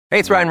Hey,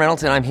 it's Ryan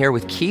Reynolds, and I'm here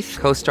with Keith,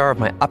 co-star of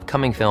my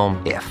upcoming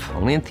film, If,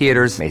 only in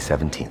theaters May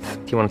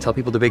 17th. Do you want to tell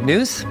people the big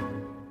news?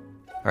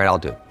 All right, I'll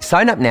do it.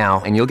 Sign up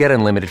now and you'll get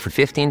unlimited for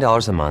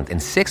 $15 a month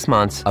and 6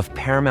 months of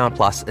Paramount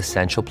Plus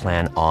Essential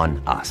Plan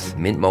on us.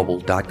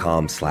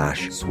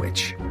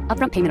 MintMobile.com/switch.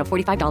 Upfront payment of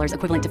 $45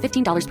 equivalent to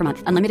 $15 per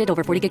month. Unlimited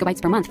over 40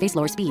 gigabytes per month. Face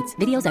lower speeds.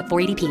 Videos at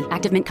 480p.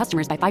 Active Mint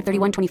customers by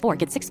 531.24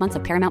 get 6 months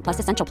of Paramount Plus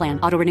Essential Plan.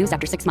 Auto renews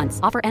after 6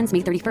 months. Offer ends May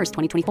 31st,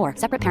 2024.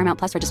 Separate Paramount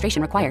Plus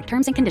registration required.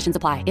 Terms and conditions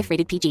apply if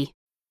rated PG.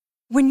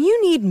 When you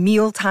need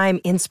mealtime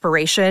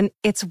inspiration,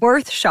 it's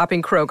worth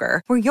shopping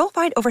Kroger, where you'll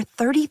find over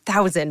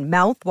 30,000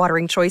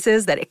 mouth-watering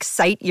choices that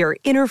excite your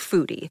inner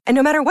foodie. And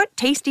no matter what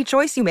tasty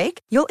choice you make,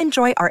 you'll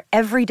enjoy our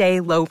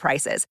everyday low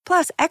prices,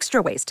 plus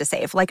extra ways to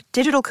save, like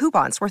digital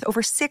coupons worth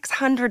over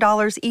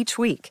 $600 each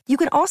week. You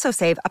can also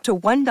save up to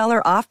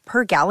 $1 off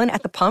per gallon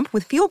at the pump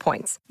with fuel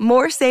points.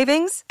 More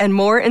savings and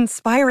more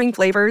inspiring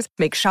flavors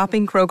make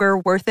shopping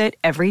Kroger worth it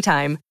every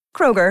time.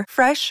 Kroger,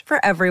 fresh for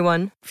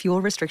everyone.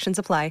 Fuel restrictions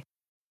apply.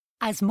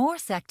 As more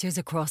sectors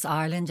across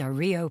Ireland are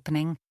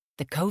reopening,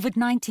 the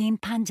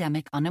COVID-19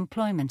 pandemic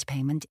unemployment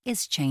payment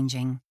is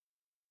changing.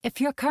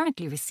 If you're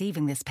currently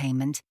receiving this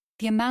payment,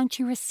 the amount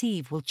you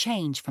receive will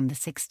change from the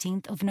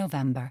 16th of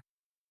November.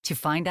 To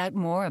find out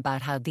more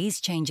about how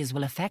these changes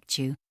will affect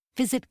you,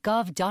 visit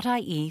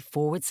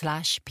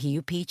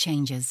gov.ie/PUP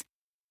changes,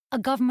 a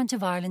Government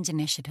of Ireland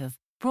initiative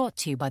brought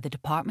to you by the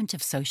Department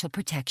of Social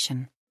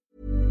Protection.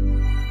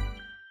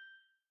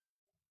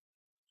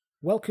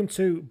 Welcome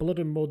to Blood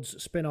and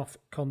Mud's spin-off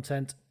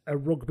content, A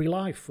Rugby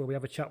Life, where we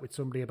have a chat with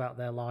somebody about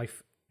their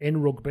life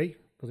in rugby,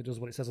 because it does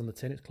what it says on the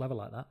tin. It's clever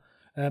like that.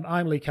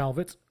 I'm Lee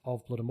Calvert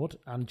of Blood and Mud,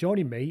 and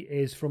joining me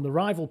is from the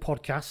rival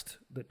podcast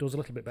that does a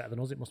little bit better than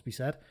us, it must be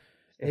said,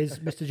 is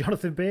Mr.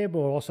 Jonathan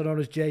Beardmore, also known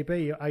as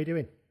JB. How are you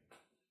doing?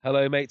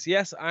 Hello, mates.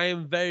 Yes, I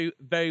am very,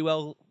 very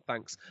well,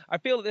 thanks. I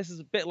feel that this is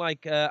a bit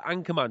like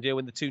Anchorman,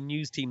 when the two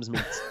news teams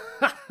meet.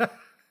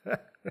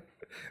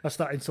 I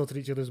started insulting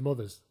each other's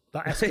mothers.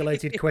 That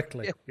escalated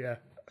quickly. Yeah.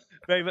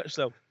 Very much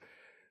so.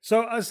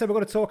 So, as I said, we're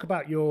going to talk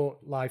about your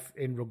life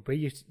in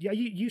rugby.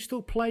 You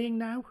still playing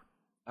now?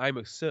 I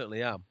most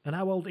certainly am. And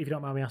how old, if you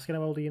don't mind me asking,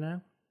 how old are you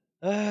now?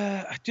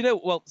 Do you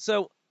know, well,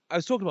 so I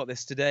was talking about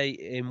this today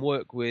in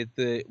work with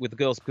the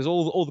girls, because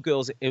all the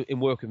girls in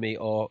work with me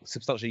are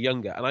substantially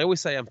younger. And I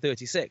always say I'm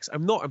 36.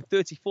 I'm not, I'm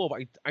 34,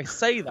 but I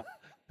say that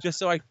just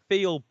so I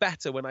feel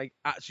better when I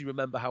actually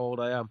remember how old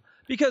I am.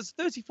 Because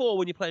 34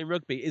 when you're playing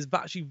rugby is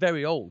actually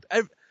very old.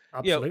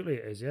 Absolutely,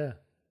 it is, yeah.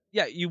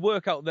 Yeah, you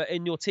work out that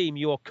in your team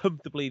you're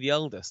comfortably the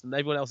eldest, and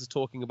everyone else is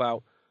talking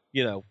about,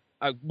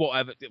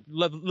 whatever,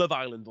 Love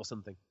Island or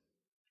something.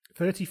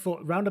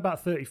 34, round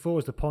about 34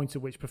 is the point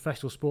at which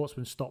professional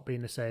sportsmen stop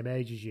being the same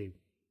age as you.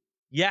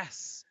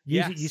 Yes.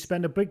 You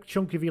spend a big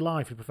chunk of your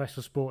life with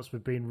professional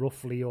sportsmen being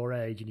roughly your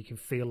age, and you can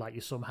feel like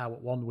you're somehow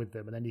at one with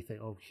them, and then you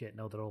think, oh shit,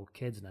 no, they're all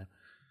kids now.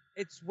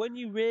 It's when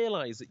you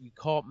realise that you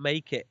can't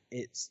make it,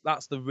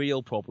 that's the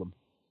real problem.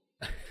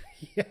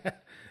 Yeah.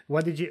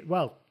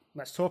 Well,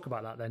 let's talk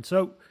about that then.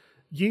 So,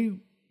 you're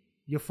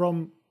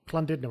from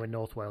Llandudno in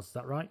North Wales, is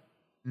that right?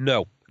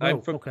 No.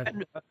 I'm from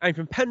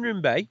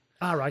Penrhyn Bay.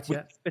 Ah, right,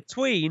 yeah.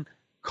 Between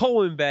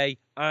Colwyn Bay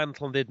and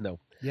Llandudno.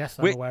 Yes,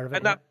 I'm aware of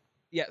it.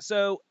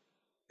 So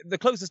the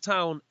closest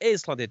town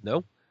is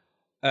Llandudno.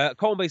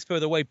 Colwyn Bay's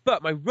further away,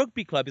 but my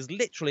rugby club is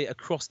literally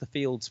across the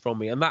fields from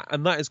me, and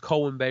that is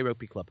Colwyn Bay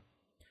Rugby Club.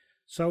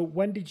 So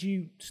when did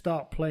you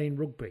start playing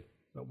rugby?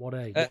 At what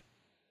age?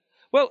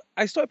 Well,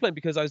 I started playing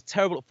because I was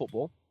terrible at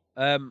football.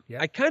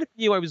 I kind of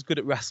knew I was good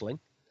at wrestling,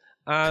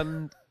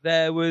 and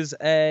there was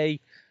a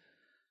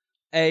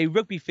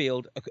rugby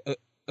field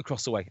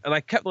across the way, and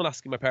I kept on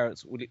asking my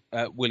parents,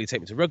 will you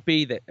take me to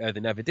rugby? They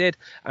never did,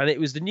 and it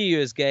was the New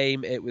Year's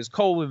game. It was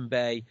Colwyn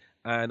Bay,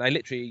 and I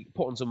literally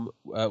put on some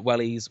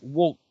wellies,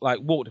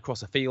 walked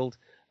across a field,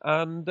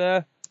 and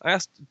I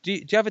asked, do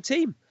you have a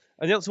team?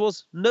 And the answer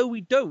was, no, we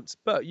don't.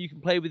 But you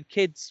can play with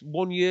kids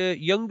 1 year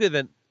younger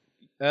than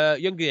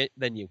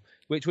you,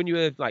 which when you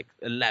were like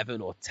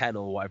 11 or 10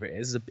 or whatever it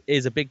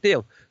is a big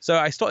deal. So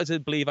I started to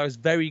believe I was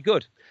very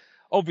good.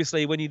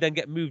 Obviously, when you then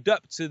get moved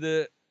up to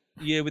the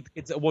year with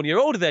kids that are 1 year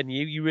older than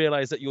you, you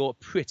realise that you're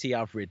pretty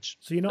average.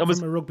 So you're not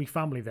from a rugby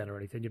family then or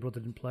anything? Your brother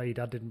didn't play, your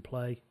dad didn't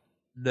play?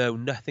 No,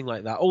 nothing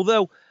like that.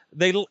 Although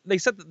they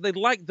said that they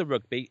liked the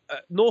rugby.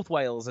 North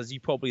Wales, as you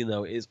probably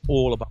know, is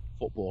all about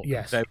football.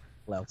 Yes. Very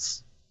little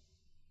else.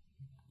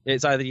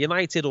 It's either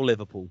United or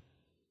Liverpool.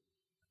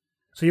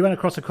 So you went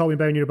across to Colwyn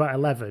Bay when you were about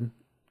 11,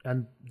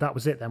 and that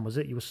was it then, was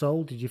it? You were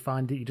sold? Did you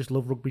find that you just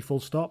love rugby full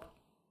stop?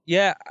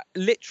 Yeah,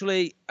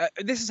 literally.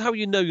 This is how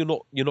you know you're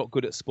not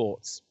good at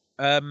sports.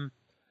 I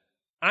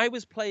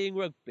was playing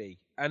rugby,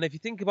 and if you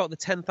think about the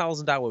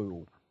 10,000 hour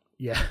rule,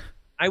 yeah,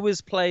 I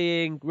was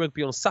playing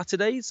rugby on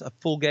Saturdays, a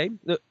full game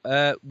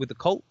with the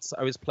Colts.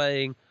 I was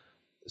playing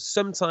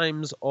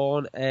sometimes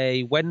on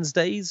a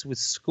Wednesdays with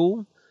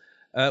school.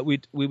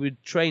 We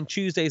would train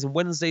Tuesdays and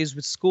Wednesdays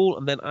with school,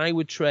 and then I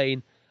would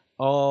train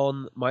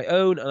on my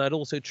own, and I'd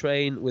also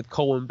train with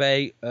Colwyn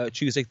Bay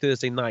Tuesday,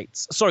 Thursday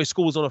nights. Sorry,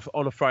 school's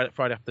on a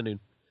Friday afternoon.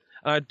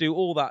 and I'd do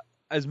all that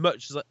as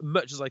much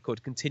as I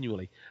could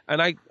continually.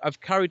 And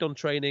I've carried on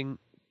training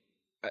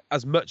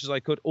as much as I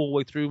could all the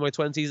way through my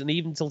 20s, and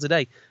even till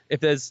today. If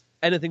there's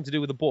anything to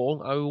do with the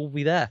ball, I will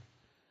be there.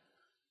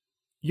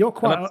 You're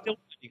quite... And I'm still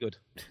pretty good.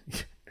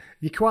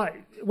 You're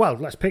quite... Well,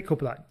 let's pick up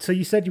that. So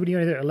you said when you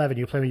were at 11,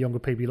 you were playing with younger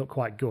people, you look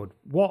quite good.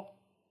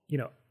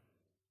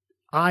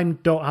 I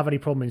don't have any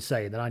problem in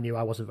saying that I knew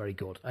I wasn't very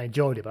good. I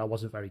enjoyed it, but I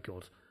wasn't very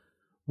good.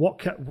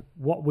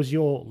 What was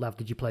your level?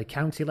 Did you play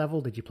county level?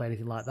 Did you play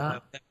anything like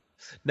that?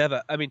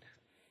 Never. I mean,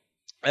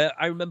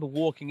 I remember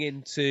walking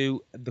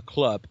into the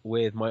club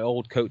with my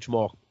old coach,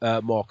 Mark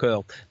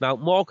Earl. Now,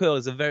 Mark Earl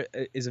is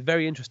a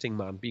very interesting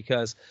man,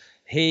 because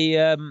he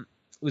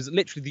was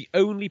literally the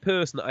only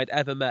person that I'd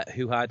ever met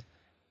who had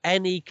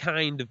any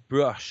kind of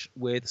brush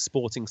with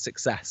sporting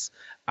success,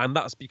 and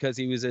that's because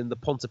he was in the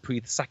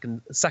Pontypridd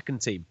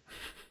second team.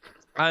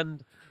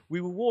 And we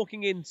were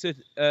walking into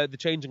the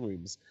changing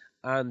rooms,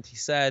 and he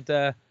said,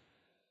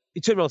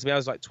 he turned around to me. I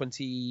was like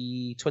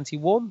 20,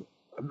 21.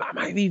 I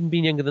might have even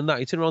been younger than that.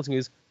 He turned around to me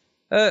and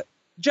goes,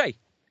 Jay,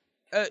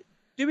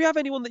 do we have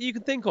anyone that you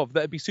can think of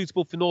that would be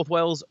suitable for North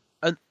Wales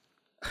and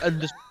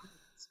just...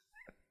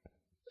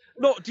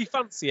 Not do you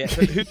fancy it,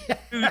 but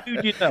who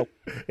do you know?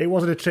 It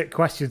wasn't a trick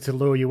question to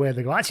lure you in.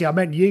 They go, actually, I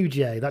meant you,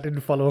 Jay. That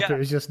didn't follow up. Yeah. It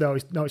was just, no,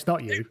 it's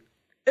not you.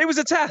 It was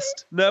a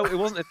test. No, it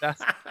wasn't a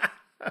test.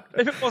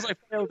 If it was, I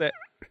failed it.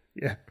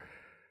 Yeah.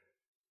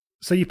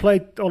 So you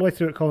played all the way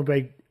through at Colwyn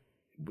Bay,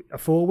 a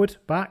forward,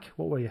 back?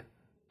 What were you?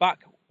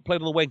 Back,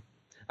 played on the wing.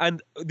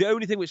 And the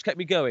only thing which kept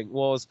me going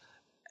was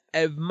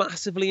a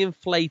massively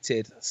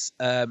inflated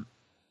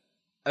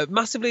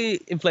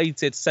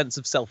sense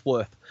of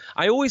self-worth.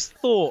 I always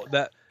thought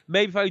that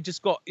maybe if I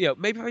just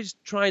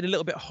tried a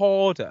little bit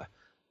harder,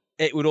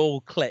 it would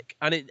all click.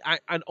 And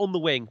on the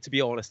wing, to be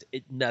honest,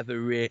 it never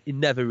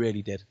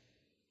really did.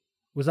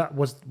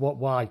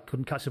 Why?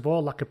 Couldn't catch the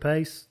ball? Lack of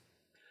pace?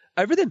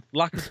 Everything.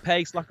 Lack of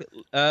pace, lack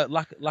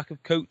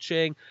of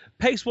coaching.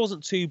 Pace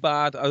wasn't too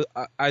bad.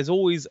 I was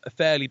always a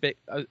fairly big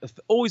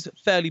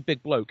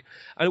bloke.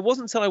 And it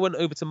wasn't until I went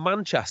over to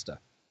Manchester,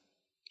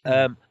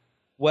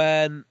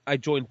 when I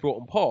joined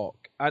Broughton Park.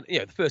 And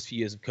the first few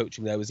years of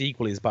coaching there was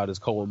equally as bad as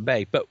Colwyn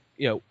Bay. But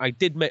I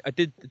did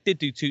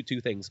do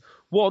two things.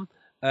 One,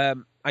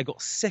 I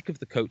got sick of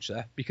the coach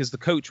there, because the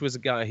coach was a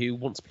guy who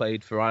once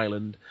played for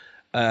Ireland.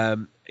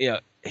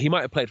 He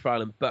might have played for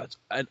Ireland, but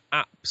an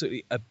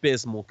absolutely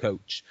abysmal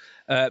coach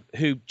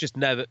who just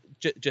never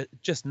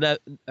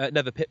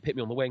picked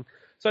me on the wing.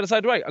 So I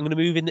decided, right, I'm going to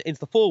move into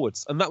the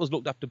forwards, and that was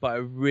looked after by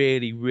a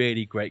really,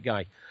 really great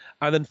guy.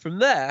 And then from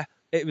there,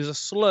 it was a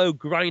slow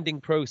grinding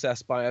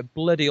process by a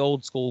bloody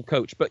old school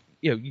coach, but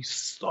you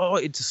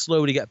started to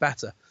slowly get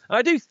better. And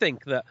I do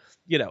think that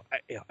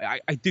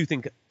I do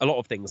think a lot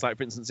of things, like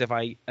for instance, if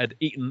I had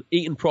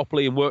eaten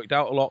properly and worked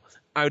out a lot,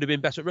 I would have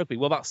been better at rugby.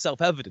 Well, that's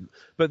self-evident.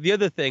 But the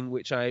other thing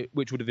which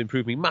would have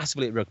improved me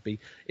massively at rugby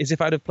is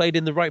if I'd have played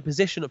in the right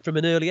position from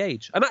an early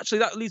age. And actually,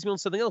 that leads me on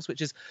to something else,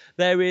 which is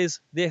there is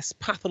this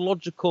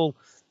pathological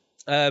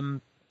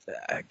kind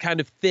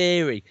of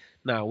theory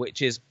now,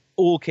 which is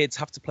all kids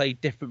have to play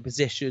different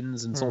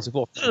positions and so on and so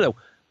forth. No.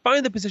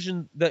 Find the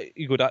position that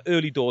you're good at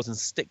early doors and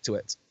stick to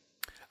it.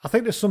 I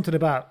think there's something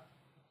about...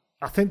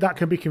 I think that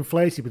can be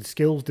conflated with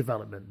skills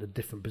development, the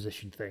different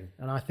position thing.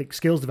 And I think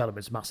skills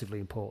development is massively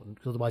important,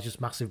 because otherwise just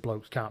massive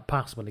blokes can't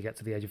pass when they get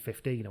to the age of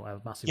 15 or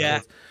whatever, massive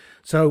blokes.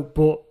 So,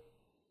 but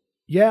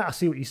yeah, I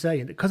see what you're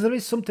saying. Because there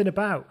is something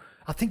about...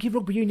 I think in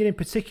rugby union in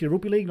particular,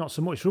 rugby league not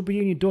so much, rugby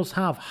union does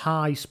have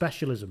high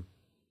specialism.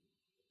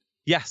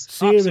 Yes,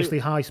 seriously absolutely.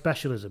 High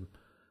specialism.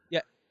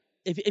 Yeah.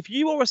 If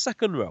you are a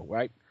second row,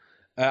 right,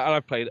 and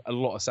I've played a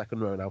lot of second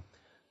row now,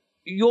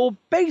 your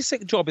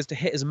basic job is to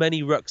hit as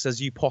many rucks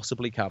as you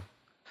possibly can.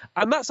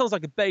 And that sounds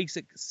like a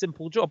basic,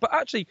 simple job. But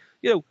actually,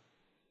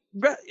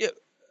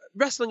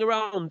 wrestling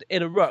around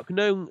in a ruck,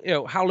 knowing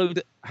how low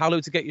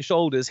to get your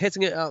shoulders,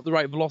 hitting it at the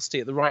right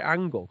velocity, at the right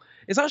angle,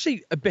 is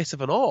actually a bit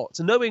of an art.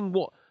 So knowing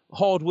what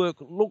hard work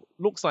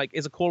looks like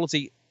is a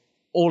quality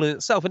all in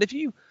itself. And if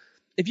you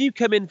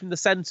come in from the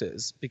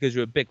centres because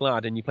you're a big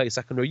lad and you play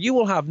second row, you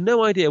will have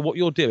no idea what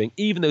you're doing,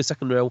 even though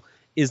second row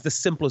is the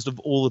simplest of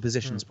all the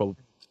positions,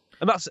 probably.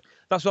 And that's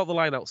not the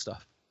line-out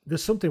stuff.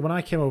 There's something, when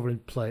I came over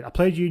and played, I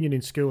played union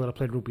in school and I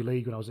played rugby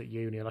league when I was at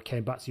uni, and I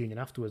came back to union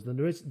afterwards. And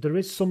there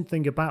is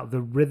something about the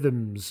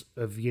rhythms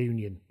of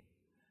union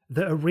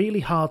that are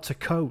really hard to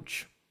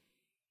coach.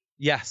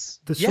 Yes.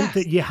 There's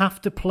something you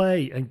have to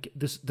play, and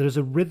there's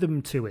a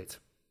rhythm to it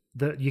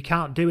that you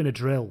can't do in a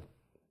drill.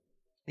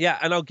 Yeah,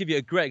 and I'll give you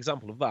a great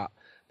example of that.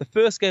 The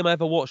first game I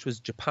ever watched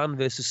was Japan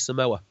versus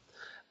Samoa.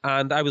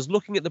 And I was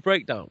looking at the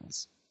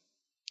breakdowns,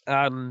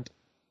 and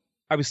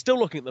I was still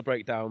looking at the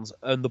breakdowns,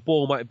 and the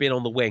ball might have been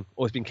on the wing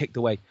or it's been kicked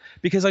away,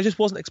 because I just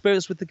wasn't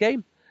experienced with the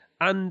game.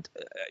 And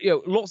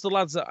lots of the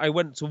lads that I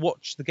went to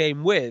watch the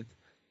game with,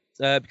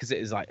 because it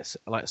is like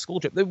a school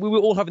trip, we were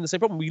all having the same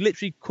problem. We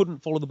literally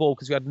couldn't follow the ball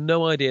because we had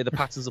no idea the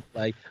patterns of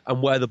play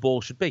and where the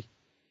ball should be.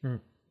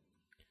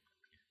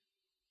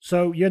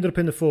 So you ended up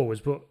in the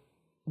forwards, but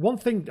one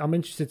thing I'm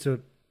interested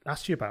to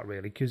ask you about,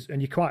 really,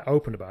 and you're quite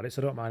open about it,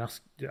 so I don't mind.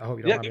 I hope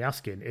you don't mind me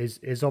asking.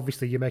 Is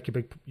obviously you're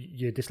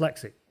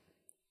dyslexic.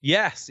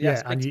 Yes.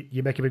 Yeah, and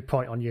you make a big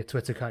point on your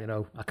Twitter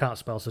account. I can't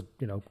spell, so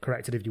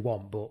correct it if you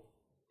want, but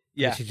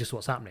this is just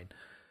what's happening.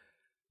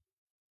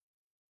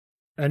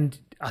 And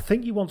I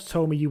think you once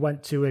told me you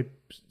went to a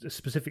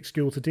specific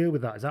school to deal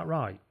with that. Is that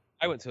right?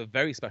 I went to a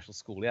very special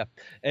school, yeah.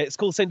 It's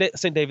called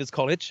St. David's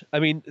College. I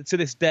mean, to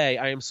this day,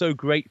 I am so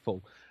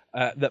grateful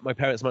that my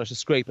parents managed to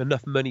scrape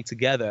enough money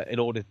together in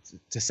order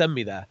to send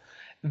me there.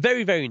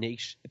 Very, very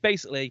niche.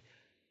 Basically,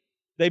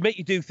 they make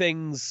you do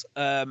things.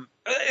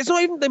 It's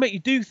not even they make you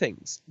do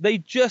things. They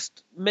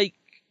just make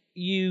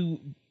you...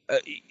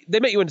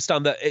 they make you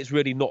understand that it's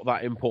really not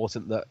that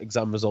important that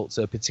exam results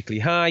are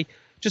particularly high.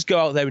 Just go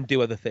out there and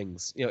do other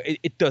things.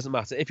 It doesn't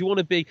matter. If you want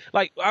to be...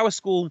 Like, our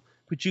school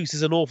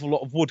produces an awful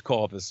lot of wood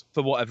carvers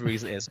for whatever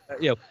reason it is.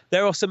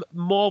 There are some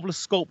marvelous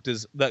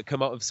sculptors that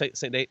come out of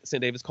St.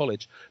 David's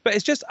College, but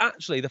it's just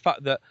actually the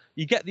fact that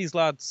you get these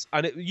lads,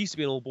 and it used to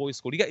be an all-boys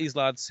school. You get these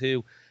lads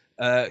who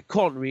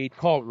can't read,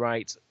 can't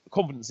write,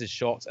 confidence is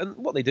shot, and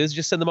what they do is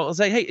just send them out and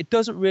say, "Hey, it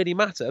doesn't really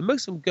matter." And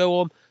most of them go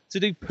on to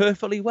do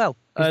perfectly well.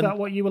 Is that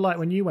what you were like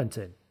when you went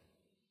in?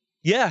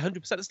 Yeah,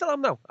 100%. I still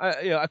am now.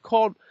 I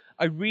can't.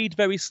 I read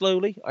very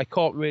slowly. I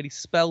can't really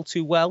spell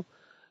too well.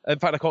 In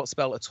fact, I can't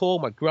spell at all.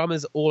 My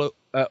grammar's all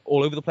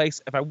over the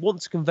place. If I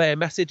want to convey a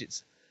message,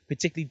 it's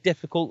particularly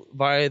difficult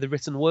via the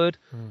written word.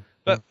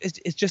 But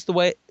it's just the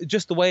way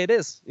it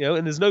is,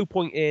 And there's no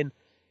point in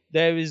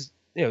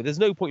there's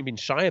no point in being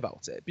shy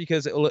about it,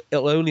 because it'll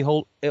only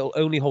hold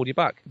you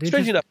back.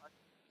 Strangely enough,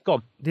 go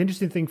on. The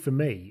interesting thing for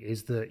me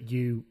is that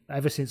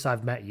ever since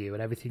I've met you,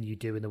 and everything you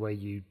do, and the way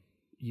you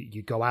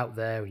go out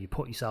there and you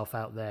put yourself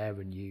out there,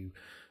 and you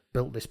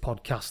built this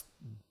podcast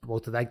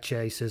both with Egg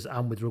Chasers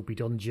and with Rugby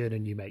Dungeon,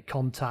 and you make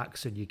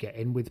contacts and you get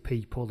in with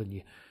people, and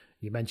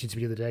you mentioned to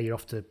me the other day you're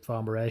off to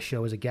Farmer Air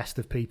Show as a guest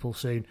of people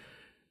soon.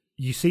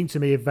 You seem to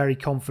me a very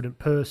confident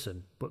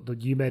person,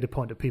 but you made a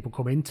point that people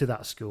come into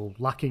that school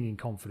lacking in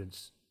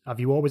confidence. Have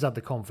you always had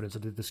the confidence, or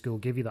did the school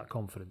give you that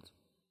confidence?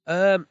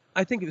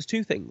 I think it was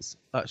two things,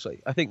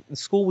 actually. I think the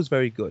school was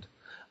very good.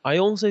 I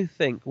also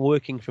think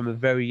working from a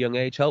very young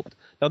age helped.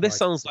 Now, this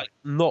sounds like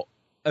not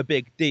a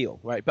big deal,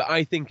 right? But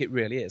I think it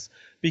really is,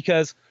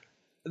 because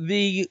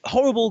the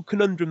horrible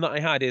conundrum that I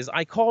had is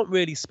I can't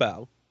really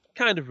spell,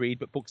 kind of read,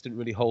 but books didn't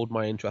really hold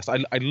my interest.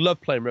 I love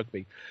playing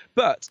rugby,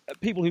 but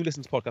people who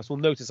listen to podcasts will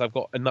notice I've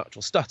got a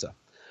natural stutter.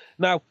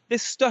 Now,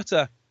 this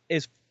stutter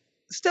is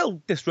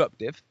still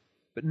disruptive,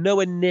 but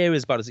nowhere near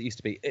as bad as it used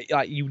to be.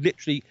 I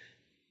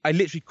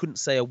literally couldn't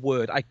say a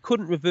word. I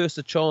couldn't reverse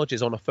the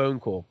charges on a phone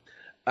call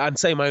and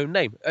say my own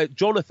name.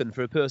 Jonathan,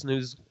 for a person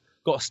who's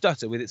got a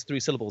stutter with its 3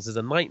 syllables, is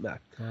a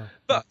nightmare. Yeah.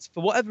 But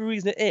for whatever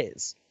reason it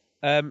is,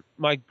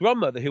 my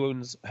grandmother, who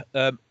owns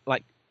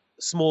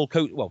small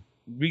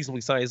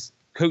reasonably sized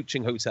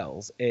coaching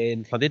hotels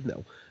in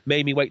Llandudno,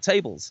 made me wait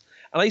tables.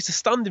 And I used to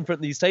stand in front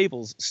of these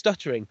tables,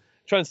 stuttering,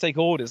 trying to take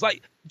orders.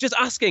 Like, just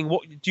asking,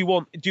 what do you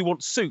want? Do you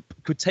want soup?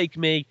 Could take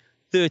me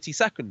 30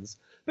 seconds.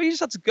 But you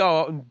just had to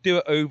go out and do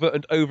it over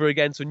and over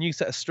again to a new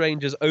set of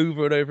strangers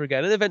over and over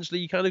again. And eventually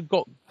you kind of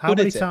got How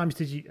many times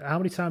did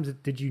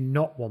you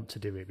not want to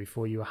do it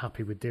before you were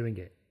happy with doing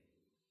it?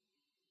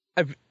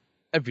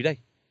 Every day.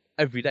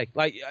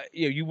 Like,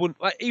 you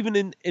wouldn't, like, even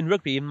in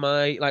rugby, when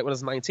I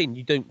was 19,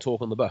 you don't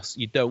talk on the bus.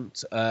 You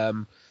don't,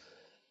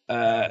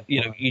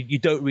 you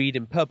don't read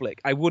in public.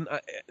 I wouldn't,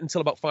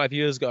 until about 5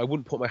 years ago, I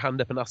wouldn't put my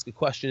hand up and ask a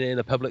question in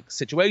a public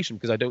situation,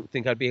 because I don't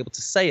think I'd be able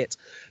to say it.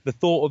 The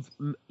thought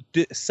of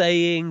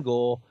saying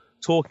or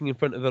talking in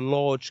front of a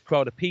large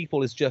crowd of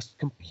people is just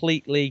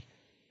completely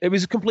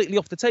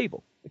off the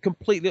table.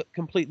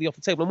 Completely off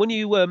the table. And when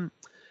you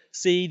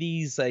see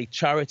these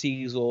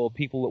charities or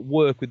people that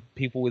work with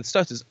people with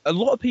stutters, a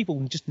lot of people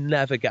just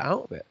never get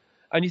out of it.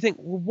 And you think,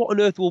 well, what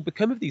on earth will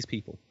become of these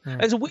people?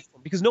 And it's a weird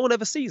one, because no one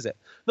ever sees it.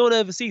 No one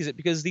ever sees it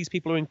because these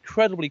people are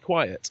incredibly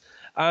quiet.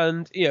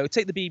 And,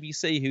 take the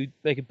BBC, who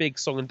make a big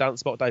song and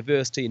dance about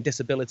diversity and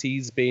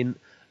disabilities being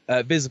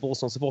visible,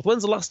 so on and so forth.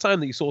 When's the last time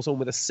that you saw someone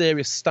with a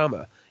serious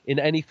stammer in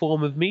any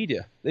form of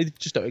media? They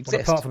just don't exist.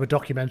 Well, apart from a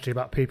documentary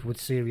about people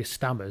with serious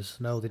stammers,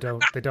 no, they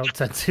don't. They don't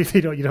tend to.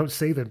 You don't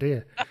see them, do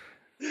you?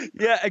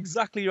 Yeah,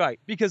 exactly right.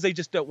 Because they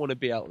just don't want to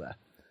be out there.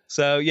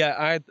 So yeah,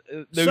 I had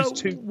those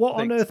two. What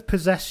things. on earth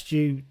possessed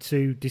you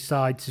to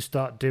decide to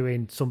start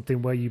doing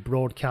something where you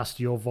broadcast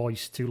your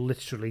voice to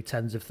literally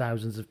tens of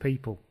thousands of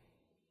people?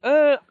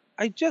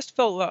 I just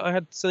felt that I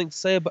had something to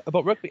say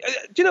about rugby.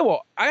 Do you know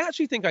what? I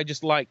actually think I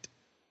just liked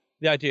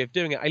the idea of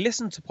doing it. I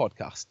listened to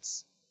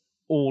podcasts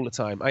all the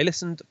time. I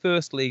listened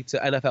firstly to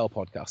NFL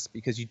podcasts,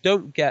 because you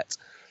don't get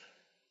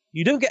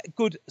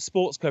good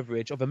sports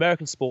coverage of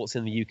American sports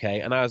in the UK,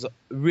 and I was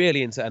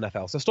really into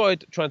NFL. So I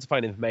started trying to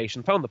find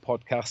information, found the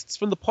podcasts.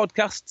 From the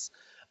podcasts,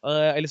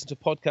 I listened to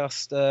a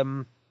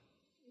podcast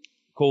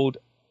called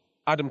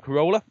Adam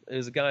Carolla.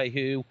 There's a guy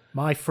who...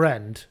 My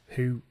friend,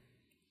 who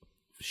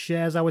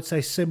shares, I would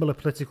say, similar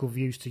political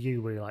views to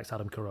you, really likes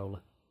Adam Carolla.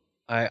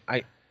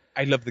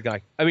 I love the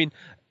guy. I mean,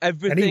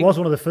 everything. And he was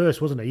one of the first,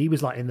 wasn't he? He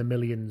was like in the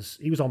millions.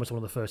 He was almost one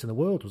of the first in the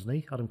world, wasn't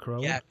he? Adam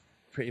Carolla. Yeah,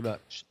 pretty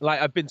much.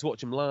 Like, I've been to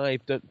watch him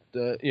live, this,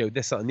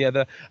 that, and the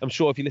other. I'm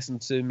sure if you listen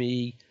to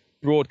me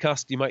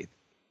broadcast, you might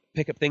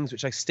pick up things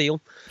which I steal,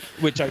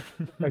 which I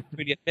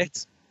really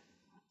admit.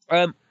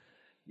 From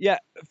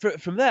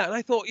there, and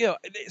I thought,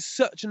 it's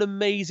such an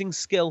amazing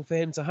skill for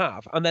him to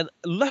have. And then,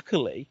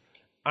 luckily,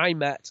 I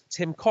met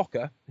Tim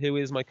Cocker, who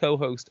is my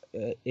co-host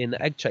in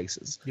Egg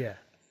Chasers. Yeah.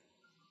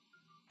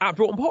 At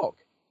Broughton Park.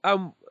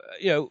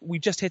 We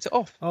just hit it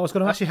off. I was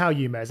going to ask you how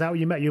you met. Is that how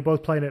you met? You were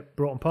both playing at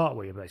Broughton Park,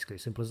 were you, basically?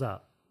 Simple as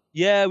that?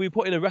 Yeah, we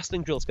put in a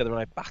wrestling drill together and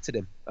I battered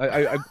him.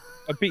 I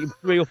beat him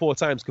 3 or 4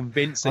 times,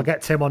 convincing. I'll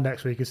get Tim on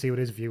next week and see what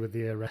his view with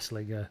the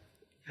wrestling.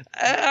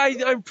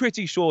 I'm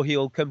pretty sure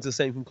he'll come to the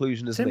same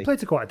conclusion as me. Tim played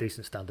to quite a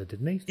decent standard,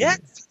 didn't he? Yeah,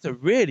 he's a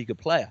really good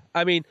player.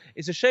 I mean,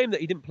 it's a shame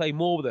that he didn't play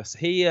more with us.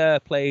 He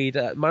played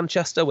at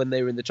Manchester when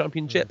they were in the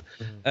Championship.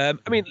 I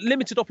mean,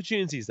 limited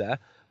opportunities there.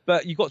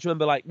 But you've got to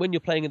remember, like, when you're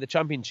playing in the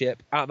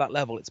Championship at that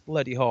level, it's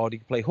bloody hard. You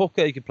can play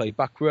hooker, you can play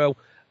back row.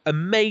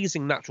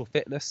 Amazing natural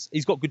fitness.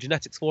 He's got good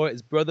genetics for it.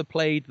 His brother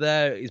played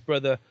there. His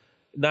brother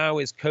now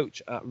is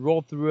coach at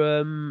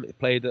Rotherham. He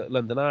played at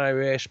London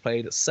Irish,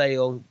 played at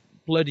Sale.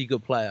 Bloody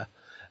good player.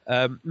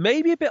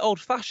 Maybe a bit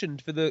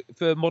old-fashioned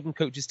for modern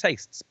coaches'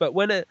 tastes. But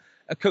when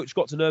a coach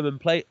got to know him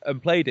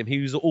and played him, he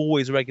was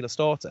always a regular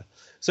starter.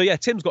 So, yeah,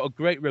 Tim's got a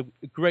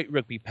great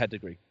rugby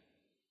pedigree.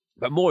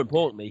 But more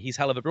importantly, he's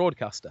hell of a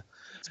broadcaster.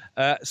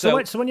 So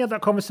when you had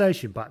that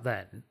conversation back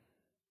then,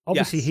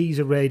 obviously yes.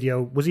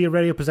 Was he a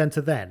radio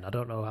presenter then? I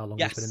don't know how long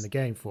he's been in the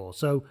game for.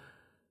 So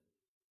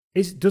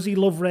does he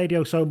love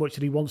radio so much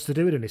that he wants to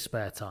do it in his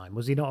spare time?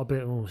 Was he not a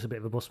bit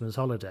of a busman's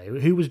holiday?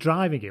 Who was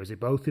driving it? Was it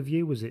both of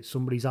you? Was it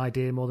somebody's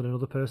idea more than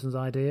another person's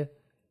idea?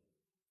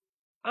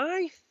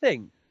 I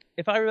think,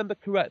 if I remember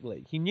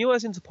correctly, he knew I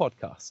was into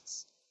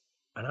podcasts.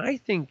 And I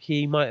think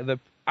I might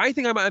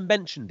have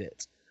mentioned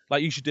it.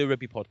 Like, you should do a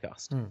rugby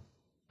podcast.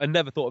 I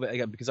never thought of it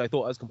again because I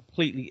thought I was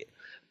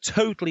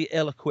totally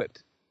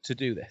ill-equipped to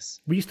do this.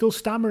 Were you still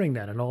stammering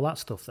then and all that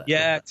stuff then?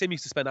 Yeah, Tim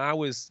used to spend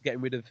hours getting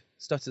rid of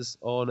stutters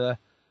on...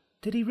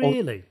 Did he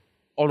really?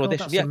 On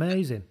audition, that's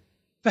amazing.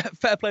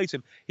 Fair play to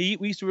him.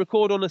 We used to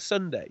record on a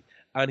Sunday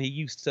and he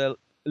used to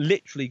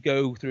literally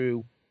go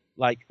through,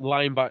 like,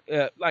 line by...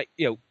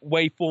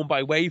 waveform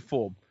by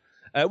waveform,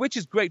 which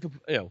is great for...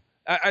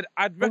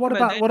 I'd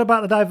recommend... What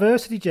about the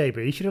diversity,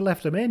 JB? You should have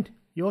left them in.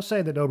 You're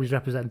saying that nobody's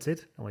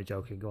represented. I'm only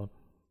joking. Go on.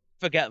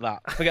 Forget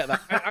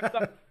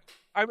that.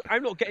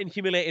 I'm not getting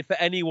humiliated for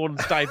anyone's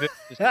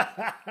diversity.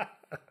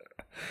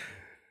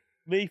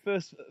 Me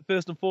first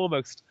and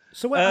foremost.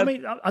 So I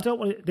don't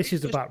want. This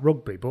is about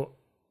rugby, but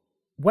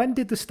when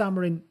did the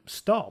stammering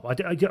stop?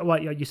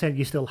 You're saying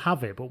you still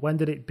have it, but when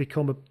did it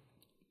become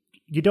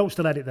You don't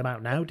still edit them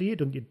out now, do you?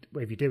 Don't you?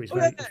 If you do,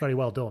 it's very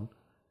well done.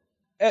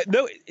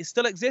 No, it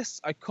still exists.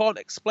 I can't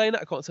explain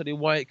it. I can't tell you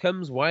why it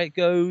comes, why it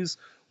goes,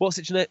 what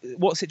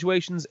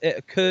situations it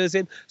occurs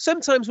in.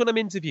 Sometimes when I'm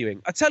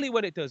interviewing, I tell you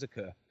when it does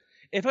occur.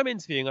 If I'm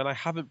interviewing and I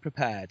haven't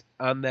prepared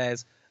and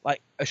there's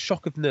like a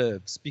shock of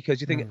nerves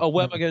because you're thinking,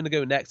 where am I going to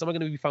go next? Am I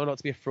going to be found out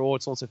to be a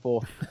fraud, so on and so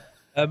forth?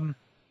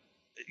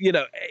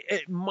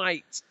 It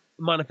might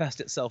manifest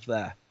itself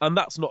there. And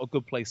that's not a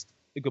good place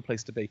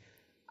to be.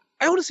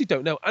 I honestly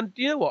don't know. And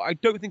you know what? I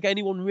don't think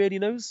anyone really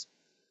knows.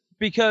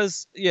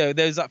 Because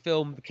there's that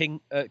film, The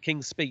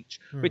King's Speech,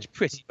 which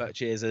pretty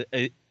much is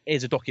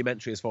a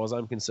documentary as far as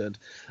I'm concerned,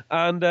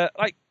 and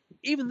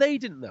even they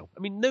didn't know. I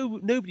mean,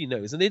 nobody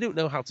knows, and they don't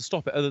know how to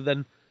stop it other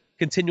than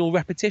continual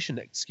repetition.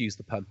 Excuse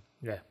the pun.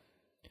 Yeah.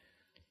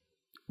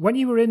 When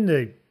you were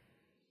in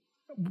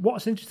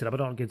what's interesting, I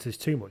don't get into this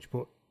too much,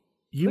 but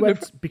you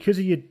went because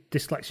of your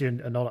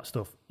dyslexia and all that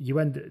stuff. You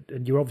ended,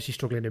 and you're obviously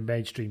struggling in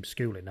mainstream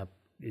schooling. Now,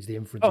 is the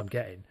inference I'm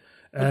getting.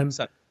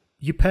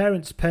 Your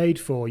parents paid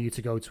for you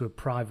to go to a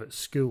private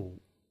school.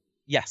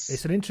 Yes.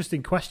 It's an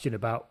interesting question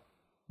about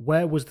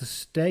where was the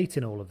state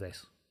in all of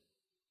this?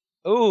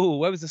 Oh,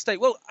 where was the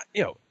state? Well,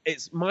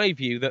 it's my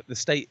view that the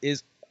state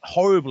is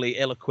horribly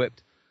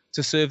ill-equipped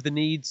to serve the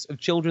needs of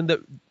children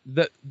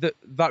that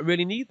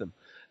really need them.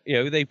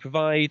 They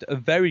provide a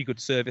very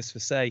good service for,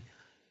 say,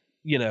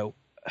 a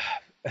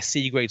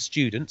C-grade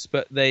students,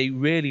 but they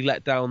really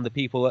let down the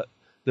people at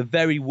the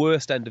very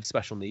worst end of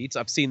special needs.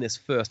 I've seen this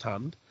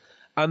firsthand.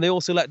 And they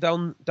also let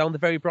down the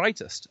very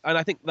brightest. And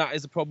I think that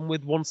is a problem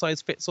with one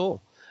size fits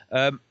all.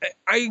 I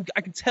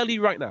can tell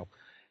you right now,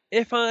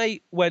 if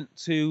I went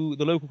to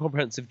the local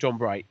comprehensive John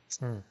Bright,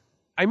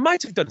 I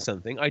might have done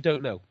something, I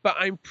don't know. But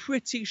I'm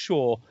pretty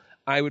sure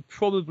I would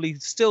probably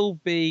still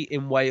be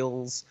in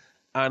Wales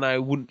and I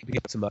wouldn't be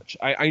up to much.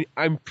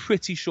 I'm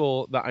pretty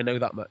sure that I know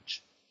that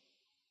much.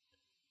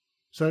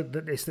 So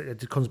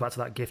it comes back to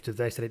that gift of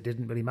they said it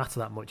didn't really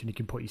matter that much and you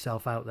can put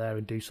yourself out there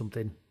and do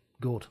something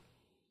good.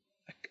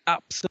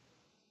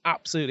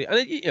 Absolutely.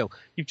 And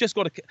you've just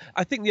got to,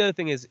 I think the other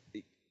thing is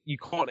you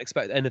can't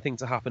expect anything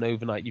to happen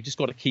overnight. You've just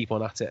got to keep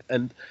on at it,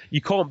 and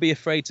you can't be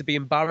afraid to be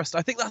embarrassed.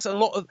 I think that's a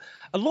lot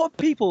of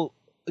people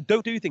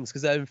don't do things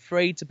because they're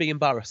afraid to be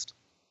embarrassed.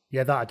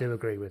 Yeah, that I do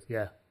agree with.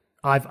 Yeah.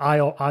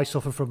 I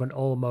suffer from an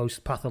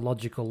almost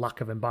pathological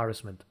lack of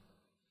embarrassment.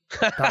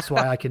 That's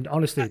why I can,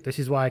 honestly, this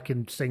is why I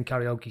can sing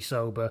karaoke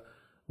sober,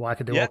 why I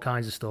can do all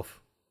kinds of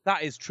stuff.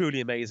 That is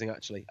truly amazing,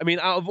 actually. I mean,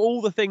 out of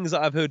all the things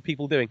that I've heard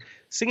people doing,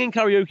 singing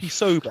karaoke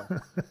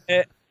sober,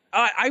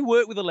 I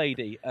work with a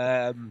lady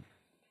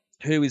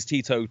who is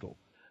teetotal,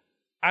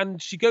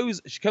 and she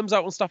comes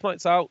out on staff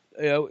nights out.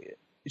 You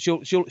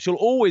know, she'll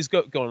always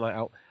go on a night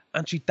out,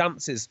 and she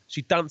dances.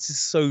 She dances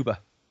sober.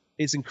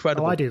 It's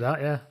incredible. Oh, I do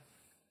that, yeah.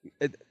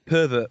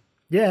 Pervert.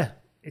 Yeah,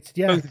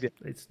 Both of you.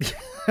 It's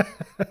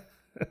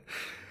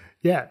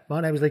yeah. My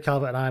name is Lee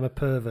Calvert, and I'm a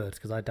pervert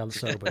because I dance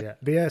sober. Yeah,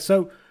 but yeah.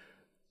 So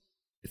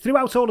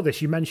throughout all of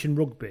this, you mentioned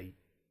rugby.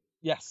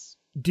 Yes.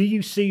 Do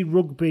you see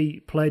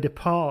rugby played a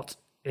part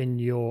in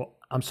your?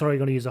 I'm sorry, I'm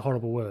going to use a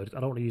horrible word. I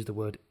don't want to use the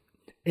word.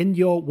 In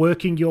your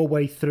working your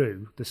way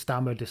through the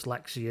stammer,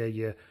 dyslexia,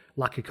 your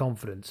lack of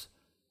confidence,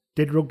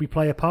 did rugby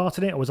play a part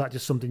in it, or was that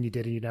just something you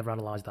did and you never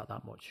analysed that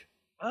much?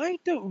 I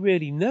don't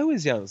really know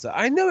is the answer.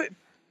 I know it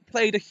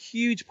played a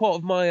huge part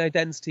of my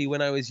identity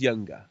when I was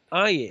younger,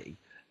 i.e.,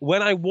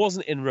 when I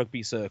wasn't in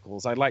rugby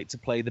circles, I liked to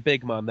play the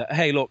big man that,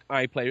 hey, look,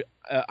 I play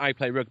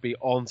rugby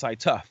onside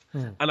tough.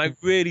 And I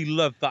really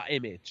loved that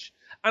image.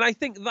 And I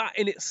think that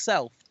in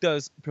itself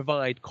does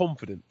provide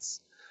confidence.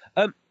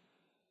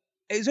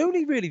 It's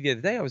only really the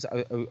other day I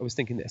was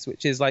thinking this,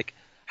 which is like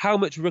how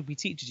much rugby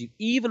teaches you,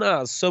 even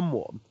as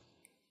someone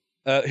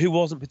who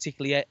wasn't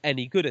particularly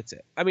any good at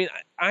it. I mean,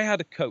 I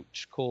had a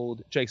coach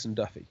called Jason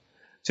Duffy.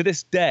 To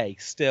this day,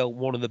 still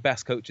one of the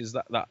best coaches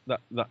that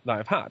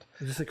I've had.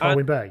 Is this at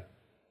Colwyn Bay?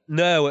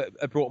 No,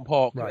 at Broughton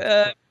Park.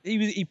 Right.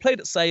 He played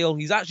at Sale.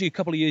 He's actually a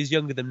couple of years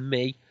younger than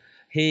me.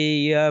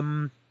 He's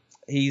now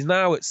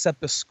at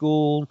Sedbergh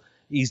School.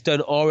 He's done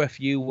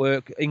RFU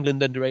work,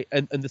 England under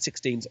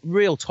 16s.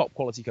 Real top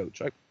quality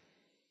coach, right?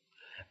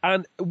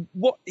 And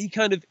what he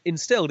kind of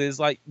instilled is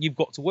like, you've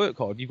got to work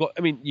hard. You've got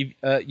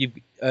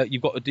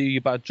to do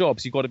your bad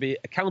jobs. You've got to be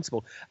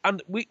accountable.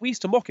 And we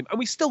used to mock him, and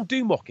we still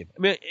do mock him. I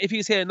mean, if he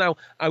was here now,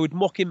 I would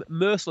mock him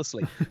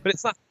mercilessly. But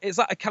it's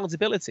that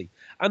accountability.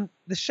 And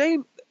the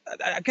shame,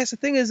 I guess the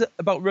thing is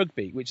about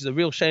rugby, which is a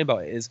real shame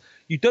about it, is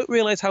you don't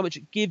realise how much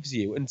it gives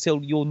you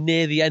until you're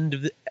near the end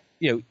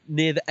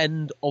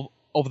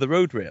of the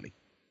road, really.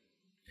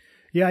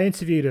 Yeah, I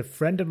interviewed a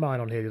friend of mine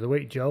on here the other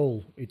week,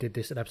 Joel. He did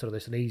an episode of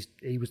this, and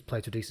he was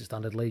played to a decent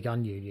standard, league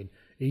and union.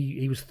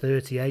 He was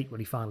 38 when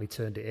he finally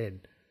turned it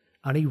in,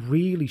 and he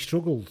really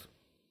struggled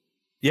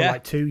for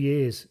like 2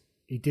 years.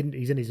 He's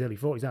in his early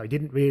 40s now. He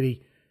didn't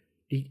really,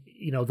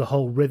 the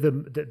whole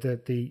rhythm,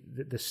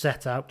 the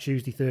set out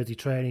Tuesday, Thursday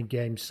training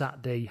games,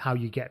 Saturday, how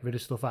you get rid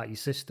of stuff out of your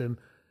system.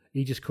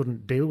 He just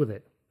couldn't deal with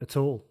it at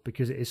all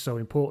because it is so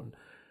important.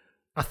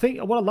 I think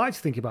what I like to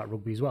think about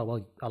rugby as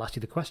well. I'll ask you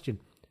the question.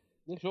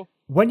 Yeah, sure.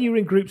 When you were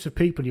in groups of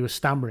people, you were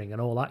stammering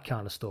and all that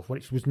kind of stuff, when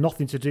it was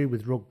nothing to do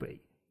with rugby,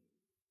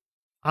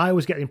 I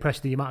always get the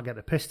impression that you might get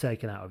the piss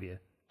taken out of you.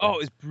 Oh,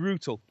 it's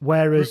brutal.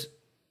 Whereas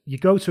you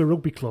go to a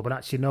rugby club and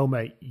actually, no,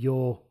 mate,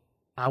 you're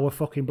our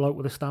fucking bloke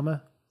with a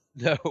stammer.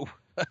 No,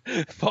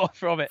 far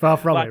from it. Far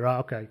from it, right?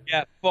 Okay.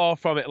 Yeah, far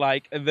from it.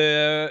 Like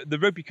the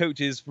rugby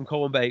coaches from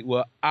Colwyn Bay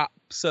were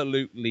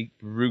absolutely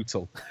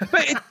brutal.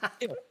 But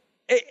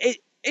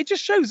it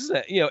just shows,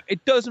 doesn't it?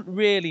 It doesn't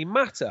really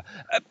matter.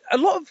 A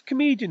lot of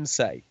comedians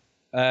say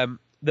that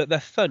they're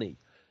funny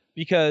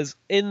because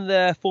in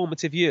their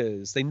formative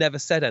years they never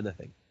said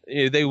anything.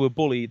 They were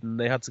bullied and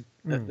they had to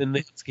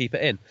keep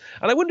it in.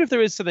 And I wonder if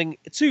there is something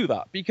to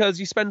that, because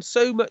you spend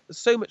so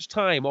much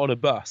time on a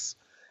bus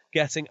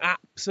getting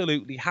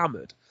absolutely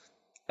hammered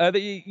that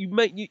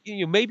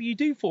maybe you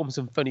do form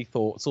some funny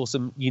thoughts or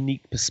some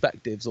unique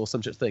perspectives or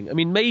some such thing. I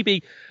mean,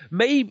 maybe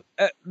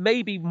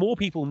more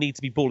people need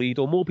to be bullied,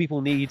 or more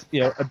people need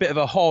a bit of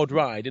a hard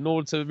ride in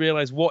order to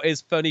realize what is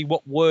funny,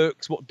 what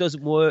works, what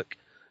doesn't work,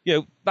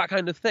 that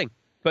kind of thing.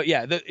 But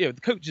yeah, the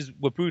coaches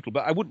were brutal,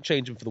 but I wouldn't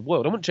change them for the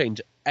world. I wouldn't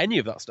change any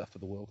of that stuff for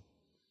the world.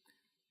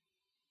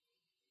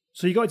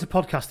 So you got into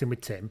podcasting with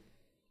Tim.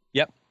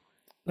 Yep.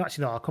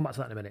 Actually, no, I'll come back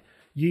to that in a minute.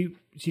 You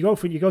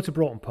go to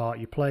Broughton Park.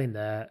 You're playing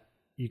there.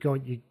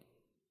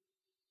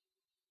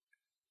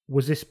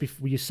 Was this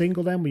were you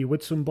single then? Were you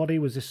with somebody?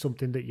 Was this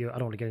something that I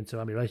don't want to get into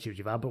how many relationships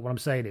you've had, but what I'm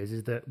saying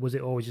is that was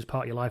it always just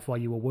part of your life while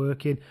you were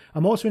working?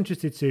 I'm also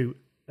interested to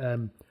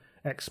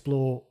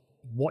explore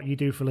what you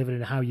do for a living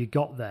and how you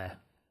got there.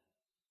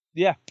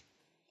 Yeah.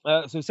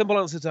 So simple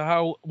answer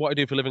to what I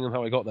do for a living and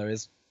how I got there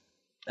is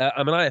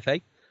I'm an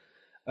IFA.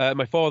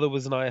 My father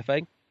was an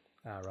IFA.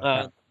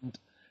 Right.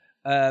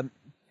 And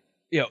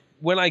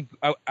when I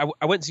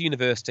went to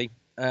university,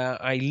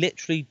 I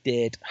literally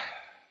did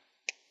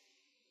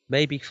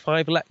maybe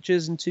 5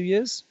 lectures in 2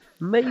 years,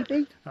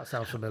 maybe. That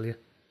sounds familiar.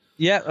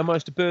 Yeah, I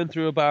managed to burn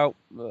through about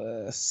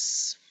I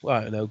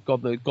don't know,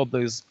 God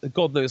knows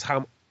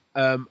how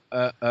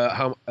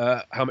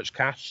much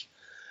cash.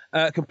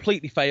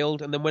 Completely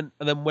failed, and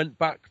then went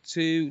back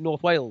to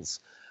North Wales.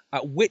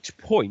 At which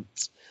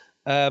point,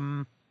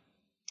 my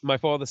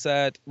father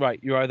said, "Right,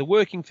 you're either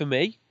working for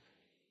me,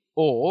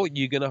 or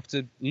you're going to have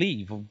to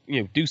leave or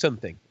do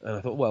something. And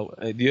I thought, well,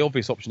 the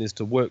obvious option is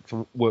to work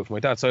for my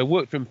dad. So I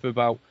worked for him for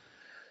about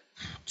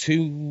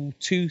 3,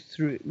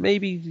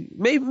 maybe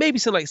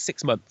something like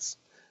 6 months.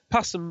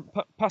 Passed some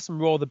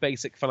rather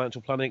basic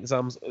financial planning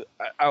exams.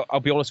 I'll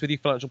be honest with you,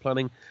 financial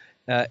planning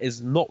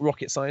is not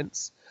rocket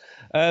science.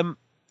 And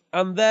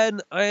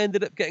then I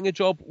ended up getting a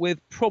job with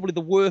probably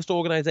the worst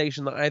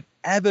organisation that I've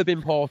ever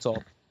been part of,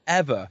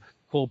 ever,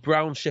 called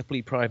Brown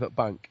Shipley Private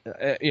Bank.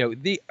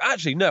 The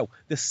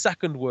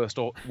second worst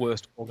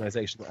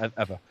organisation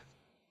ever.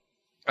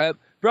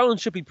 Brown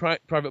Shipley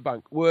Private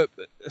Bank were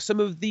some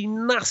of the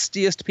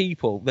nastiest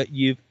people that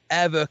you've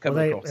ever come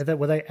across.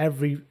 Were they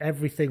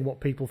everything what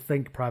people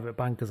think private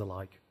bankers are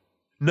like?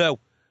 No,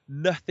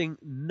 nothing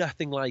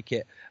like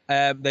it.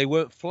 They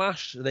weren't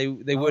flash. They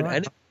weren't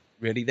anything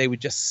really. They were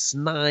just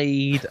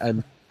snide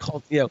and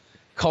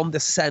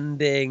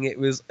condescending. It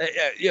was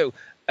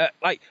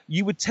like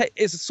you would take.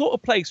 It's a sort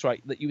of place,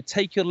 right, that you would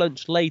take your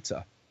lunch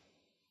later,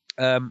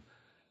 in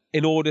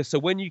order so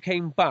when you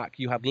came back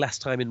you had less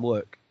time in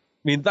work.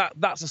 I mean,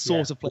 that's the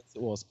sort of place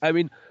it was. I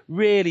mean,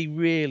 really,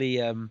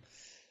 really,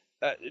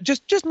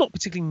 just not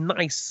particularly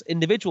nice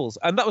individuals.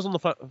 And that was on the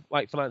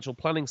financial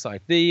planning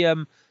side.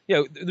 The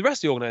the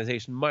rest of the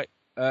organisation might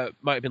have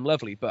been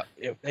lovely, but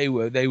they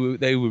were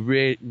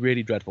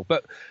really dreadful.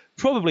 But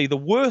probably the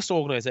worst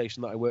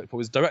organisation that I worked for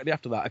was directly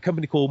after that, a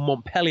company called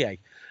Montpellier.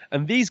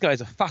 And these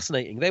guys are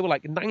fascinating. They were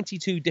like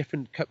 92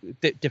 different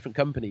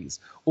companies,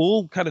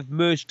 all kind of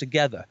merged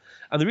together.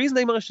 And the reason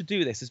they managed to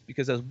do this is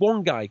because there's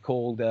one guy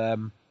called.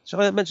 Shall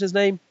I mention his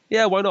name?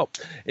 Yeah, why not?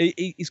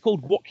 He's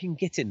called Watkin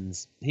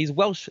Gittins. He's a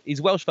Welsh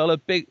fellow,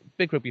 big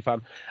rugby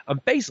fan,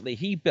 and basically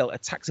he built a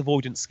tax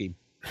avoidance scheme.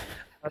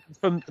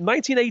 From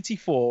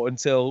 1984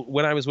 until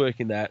when I was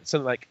working there,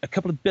 something like a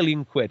couple of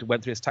billion quid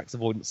went through his tax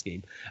avoidance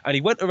scheme, and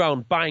he went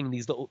around buying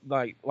these little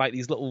like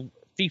these little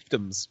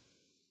fiefdoms,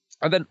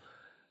 and then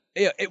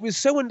it was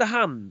so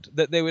underhand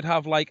that they would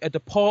have like a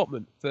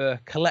department for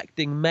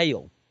collecting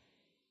mail,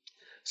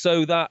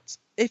 so that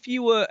if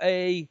you were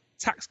a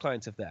tax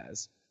client of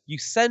theirs, you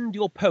send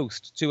your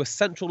post to a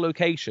central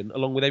location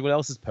along with everyone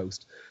else's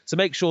post to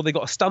make sure they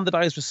got a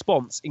standardized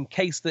response in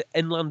case the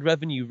Inland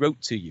Revenue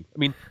wrote to you. I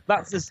mean,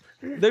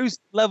 those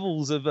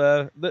levels of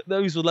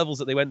those were levels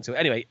that they went to.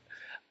 Anyway,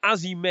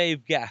 as you may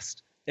have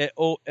guessed, it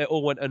all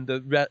went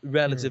under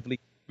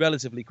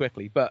relatively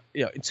quickly. But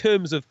in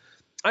terms of,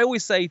 I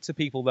always say to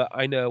people that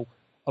I know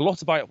a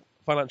lot about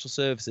financial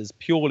services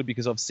purely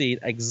because I've seen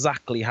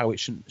exactly how it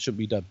should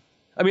be done.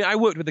 I mean, I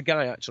worked with a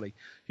guy, actually,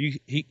 who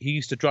he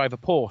used to drive a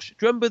Porsche.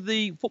 Do you remember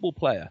the football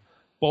player,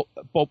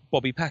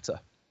 Bobby Petter?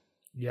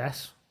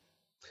 Yes.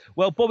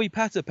 Well, Bobby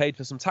Petter paid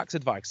for some tax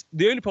advice.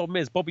 The only problem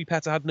is Bobby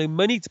Petter had no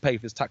money to pay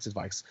for his tax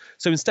advice,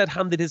 so instead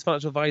handed his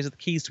financial advisor the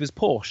keys to his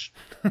Porsche.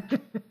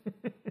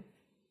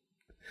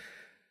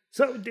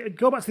 So,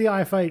 go back to the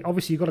IFA.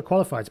 Obviously, you've got to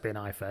qualify to be an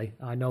IFA.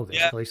 I know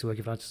this. I used to work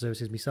in financial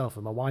services myself,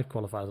 and my wife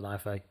qualified as an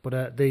IFA.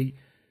 But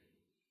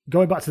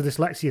going back to the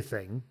dyslexia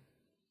thing,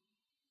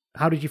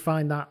 how did you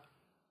find that?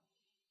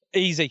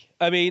 Easy.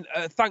 I mean,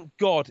 thank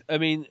God. I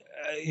mean,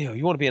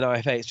 you want to be an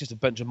IFA, it's just a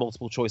bunch of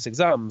multiple choice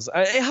exams.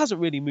 It hasn't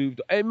really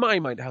moved. In my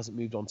mind, it hasn't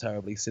moved on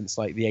terribly since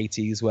like the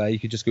 80s, where you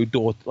could just go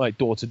door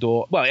to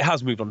door. Well, it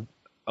has moved on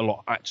a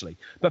lot actually,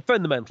 but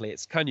fundamentally,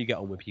 it's can you get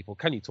on with people?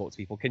 Can you talk to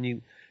people? Can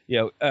you,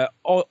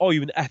 are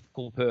you an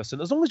ethical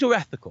person? As long as you're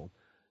ethical,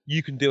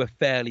 you can do a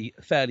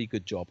fairly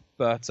good job.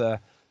 But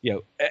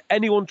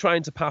anyone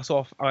trying to pass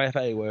off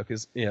IFA work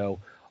as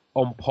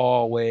on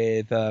par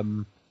with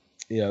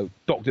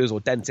doctors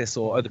or dentists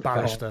or other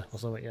barrister or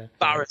something,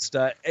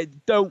 barrister,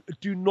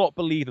 do not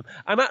believe them.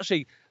 And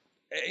actually,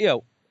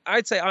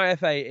 I'd say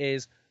IFA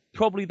is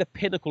probably the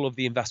pinnacle of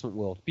the investment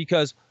world,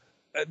 because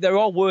there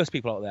are worse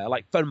people out there,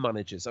 like fund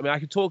managers. I mean, I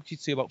could talk to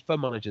you about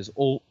fund managers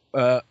all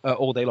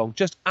day long,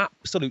 just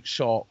absolute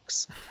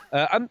sharks,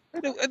 and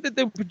they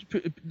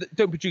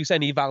don't produce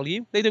any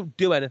value. They don't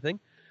do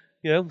anything,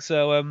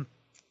 So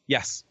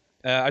yes.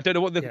 I don't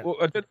know what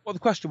the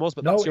question was,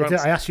 but that's your answer.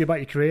 I asked you about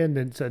your career and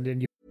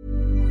then you.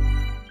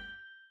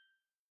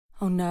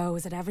 Oh no,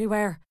 is it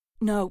everywhere?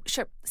 No,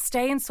 sure,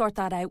 stay and sort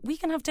that out. We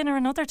can have dinner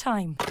another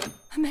time.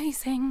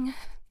 Amazing.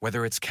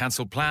 Whether it's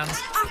cancelled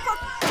plans...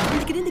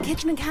 Get in the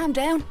kitchen and calm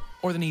down.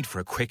 Or the need for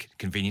a quick,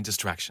 convenient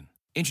distraction.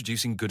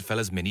 Introducing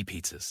Goodfellas Mini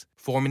Pizzas.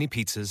 4 mini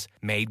pizzas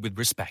made with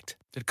respect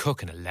that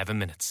cook in 11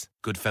 minutes.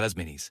 Goodfellas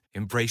Minis.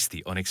 Embrace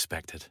the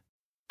unexpected.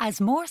 As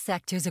more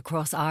sectors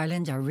across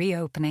Ireland are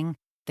reopening,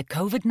 the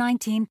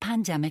COVID-19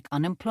 pandemic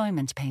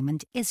unemployment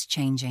payment is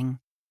changing.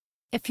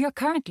 If you're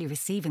currently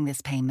receiving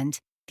this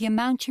payment, the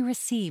amount you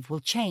receive will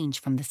change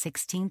from the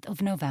 16th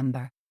of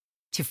November.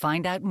 To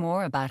find out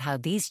more about how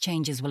these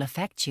changes will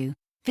affect you,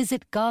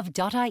 visit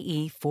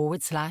gov.ie/PUP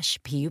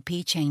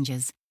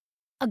changes.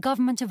 A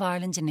Government of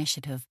Ireland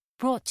initiative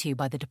brought to you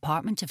by the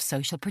Department of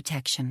Social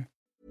Protection.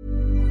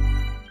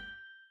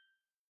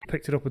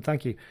 Picked it up, and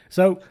thank you.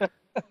 So,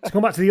 to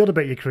come back to the other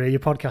bit of your career, your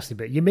podcasting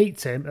bit, you meet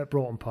Tim at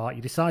Broughton Park,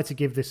 you decide to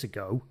give this a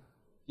go.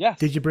 Yes.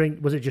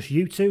 Was it just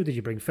you two? Did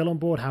you bring Phil on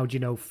board? How did you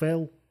know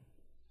Phil?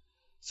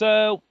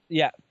 So,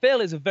 yeah,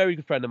 Phil is a very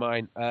good friend of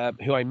mine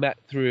who I met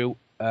through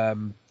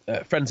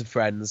friends of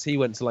friends. He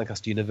went to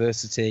Lancaster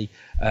University.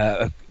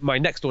 My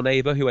next door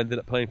neighbour, who ended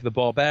up playing for the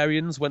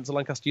Barbarians, went to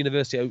Lancaster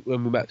University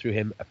when we met through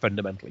him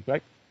fundamentally,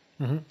 right?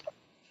 Mm-hmm.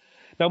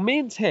 Now, me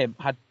and Tim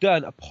had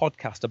done a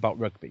podcast about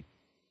rugby.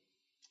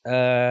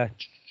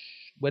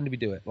 When did we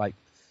do it?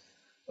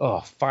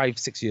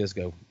 5-6 years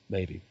ago,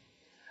 maybe.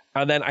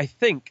 And then I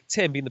think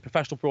Tim, being the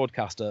professional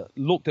broadcaster,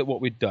 looked at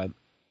what we'd done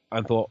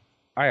and thought,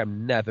 I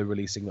am never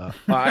releasing that.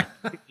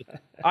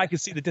 I could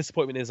see the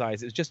disappointment in his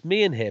eyes. It's just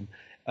me and him.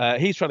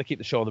 He's trying to keep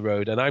the show on the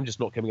road, and I'm just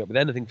not coming up with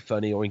anything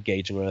funny or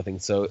engaging or anything.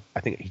 So I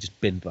think he just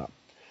binned that.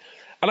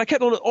 And I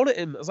kept on at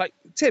him. I was like,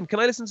 Tim, can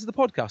I listen to the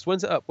podcast?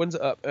 When's it up?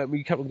 And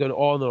we kept on going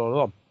on and on and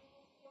on.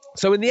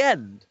 So in the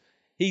end,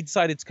 he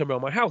decided to come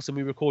around my house and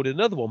we recorded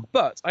another one.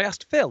 But I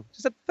asked Phil, I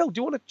said, Phil, do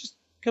you want to just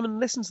come and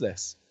listen to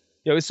this?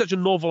 It's such a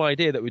novel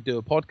idea that we'd do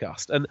a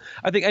podcast. And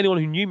I think anyone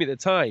who knew me at the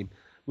time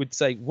would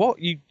say, what?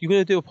 You're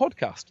going to do a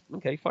podcast?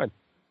 Okay, fine.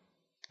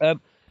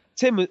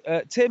 Tim,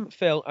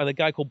 Phil, and a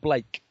guy called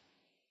Blake,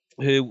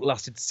 who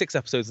lasted 6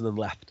 episodes and then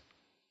left.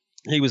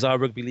 He was our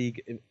rugby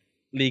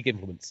league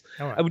influence.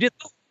 Right. And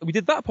we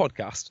did that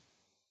podcast.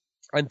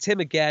 And Tim,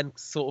 again,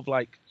 sort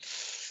of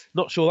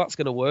not sure that's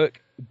going to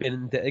work,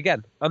 binned it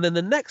again. And then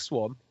the next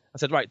one, I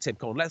said, right, Tim,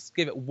 come on, let's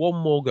give it one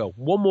more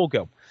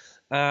go.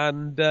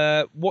 And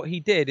what he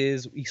did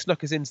is he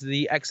snuck us into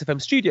the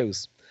XFM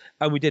studios.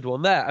 And we did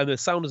one there, and the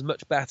sound was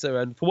much better.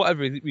 And for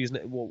whatever reason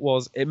it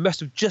was, it must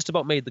have just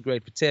about made the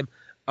grade for Tim,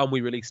 and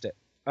we released it.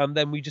 And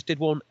then we just did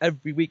one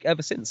every week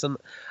ever since. And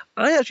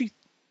I actually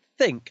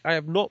think I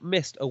have not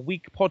missed a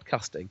week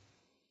podcasting.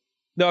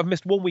 No, I've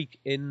missed 1 week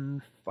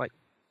in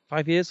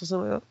 5 years or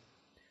something like that.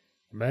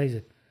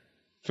 Amazing.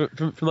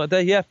 From that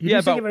day, yeah. You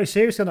do take it very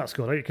seriously on that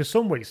score, because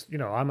some weeks,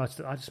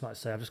 I just might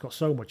say I've just got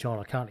so much on,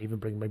 I can't even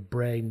bring my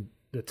brain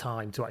the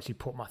time to actually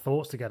put my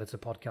thoughts together to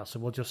podcast, so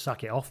we'll just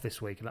sack it off this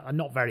week. And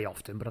not very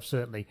often, but I've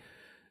certainly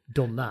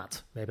done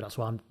that. Maybe that's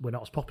why we're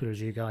not as popular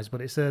as you guys.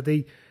 But it's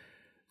the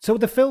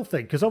Phil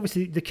thing, because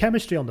obviously the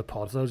chemistry on the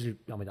pod, those who,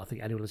 I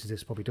think anyone listening to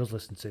this probably does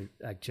listen to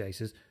Egg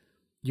Chasers.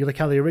 You're the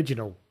kind of the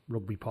original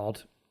rugby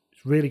pod.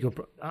 It's really good.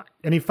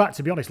 And in fact,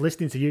 to be honest,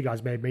 listening to you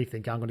guys made me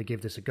think I'm going to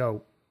give this a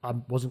go.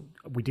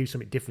 We do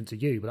something different to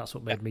you, but that's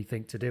what made me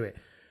think to do it.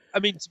 I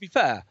mean, to be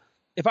fair,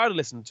 if I'd have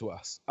listened to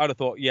us, I'd have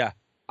thought, yeah,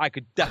 I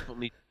could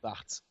definitely do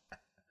that.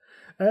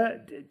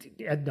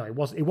 No, it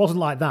wasn't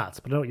like that,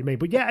 but I know what you mean.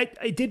 But yeah,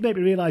 it did make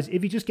me realise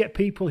if you just get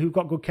people who've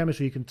got good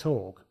chemistry who can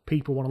talk,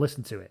 people want to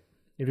listen to it.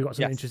 If you've got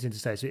something interesting to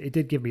say. So it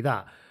did give me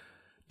that.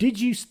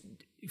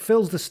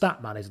 Phil's the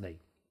stat man, isn't he?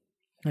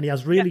 And he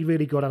has really,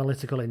 really good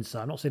analytical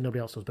insight. I'm not saying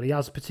nobody else does, but he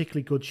has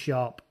particularly good,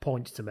 sharp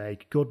points to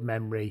make, good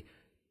memory,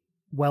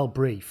 well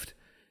briefed.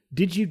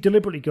 Did you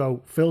deliberately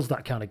go, Phil's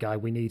that kind of guy,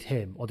 we need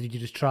him? Or did you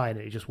just try and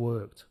it just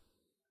worked?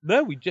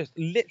 No, we just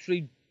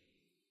literally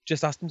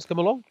just asked him to come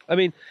along. I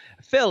mean,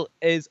 Phil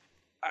is,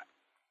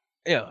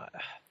 I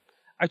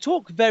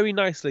talk very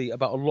nicely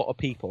about a lot of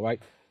people,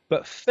 right?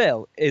 But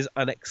Phil is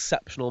an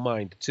exceptional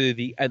mind to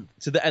the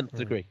nth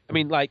degree. I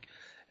mean,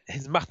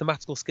 his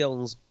mathematical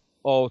skills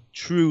are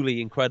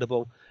truly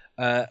incredible.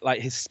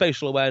 His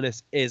spatial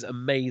awareness is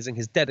amazing.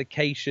 His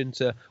dedication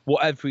to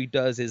whatever he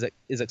does is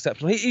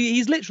exceptional.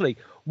 He's literally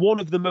one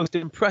of the most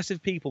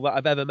impressive people that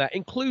I've ever met,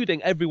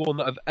 including everyone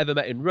that I've ever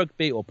met in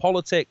rugby or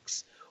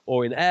politics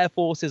or in air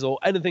forces or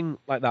anything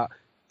like that.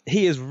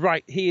 He is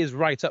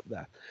right up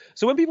there.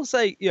 So when people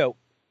say,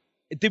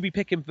 did we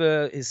pick him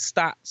for his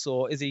stats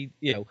or is he,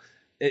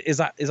 is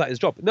that his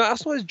job? No,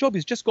 that's not his job.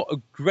 He's just got a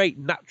great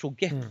natural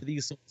gift for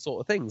these sort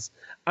of things,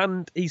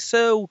 and he's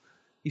so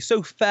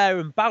fair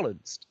and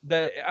balanced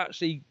that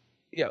actually,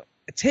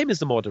 Tim is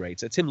the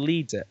moderator. Tim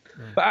leads it.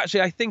 But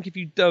actually, I think if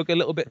you dug a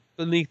little bit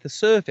beneath the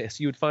surface,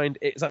 you would find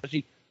it's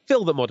actually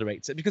Phil that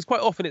moderates it, because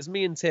quite often it's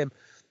me and Tim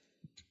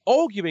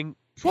arguing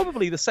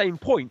probably the same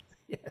point,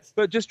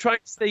 but just trying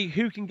to see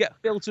who can get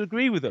Phil to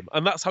agree with them,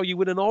 and that's how you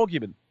win an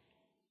argument.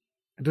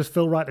 And does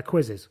Phil write the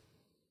quizzes?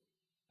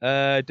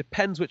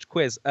 Depends which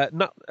quiz.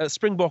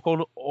 Springbok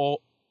or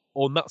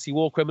Nazi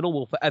war criminal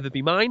will forever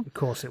be mine. Of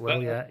course it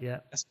will. Yeah.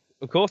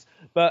 Of course,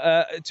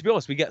 but to be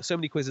honest, we get so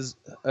many quizzes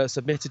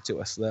submitted to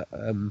us that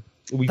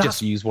we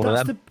just use one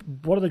of them.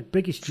 One of the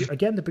biggest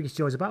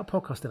joys about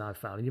podcasting I've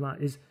found,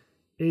 and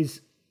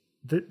is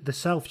the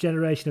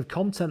self-generation of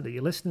content that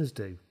your listeners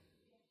do,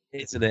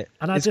 isn't it?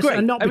 And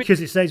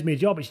because it saves me a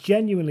job. It's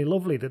genuinely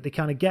lovely that they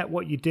kind of get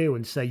what you do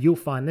and say, "You'll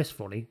find this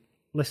funny.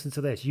 Listen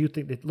to this. You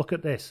think that? Look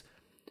at this."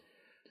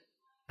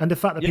 And the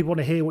fact that people want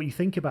to hear what you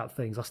think about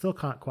things, I still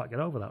can't quite get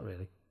over that,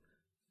 really.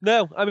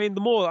 No, I mean,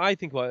 the more I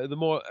think about it, the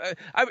more...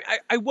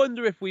 I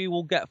wonder if we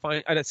will get...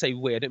 I don't say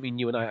we, I don't mean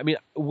you and I. I mean,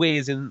 we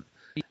as in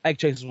Egg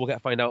Chasers will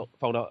get found out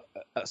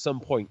at some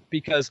point,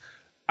 because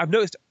I've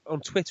noticed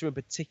on Twitter in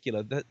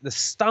particular that the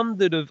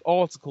standard of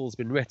articles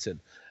been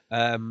written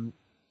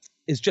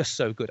is just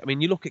so good. I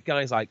mean, you look at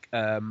guys like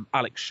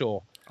Alex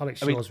Shaw. Alex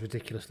Shaw is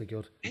ridiculously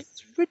good.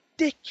 It's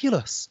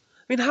ridiculous.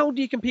 I mean, how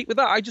do you compete with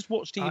that? I just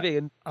watch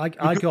TV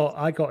I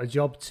got a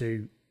job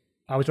to...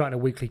 I was writing a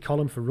weekly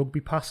column for Rugby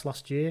Pass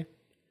last year.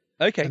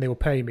 Okay. And they were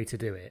paying me to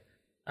do it.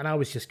 And I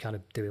was just kind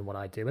of doing what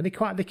I do. And they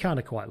kind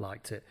of quite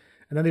liked it.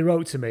 And then they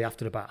wrote to me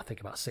after about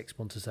 6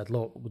 months and said,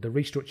 look, with the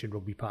restructured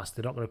Rugby Pass,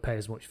 they're not going to pay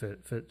as much for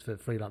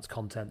freelance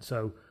content.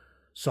 So,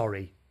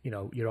 sorry,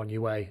 you're on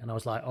your way. And I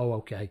was like, oh,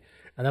 okay.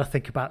 And then I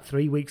think about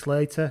 3 weeks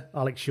later,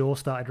 Alex Shaw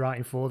started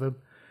writing for them.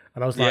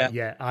 And I was like,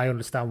 yeah, I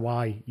understand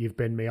why you've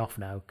binned me off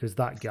now, because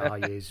that guy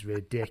is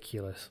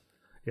ridiculous.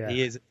 Yeah,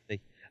 he is.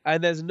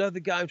 And there's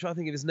another guy, I'm trying to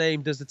think of his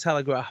name, does the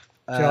Telegraph.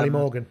 Charlie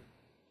Morgan.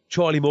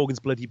 Charlie Morgan's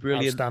bloody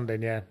brilliant.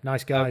 Outstanding, yeah.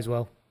 Nice guy as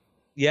well.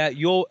 Yeah,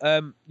 your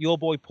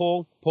boy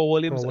Paul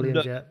Williams.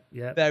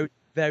 Yeah. Very,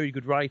 very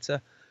good writer.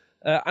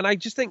 And I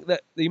just think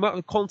that the amount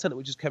of content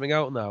which is coming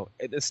out now,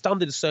 the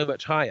standard is so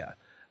much higher.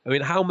 I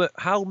mean,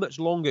 how much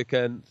longer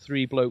can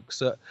three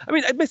blokes... I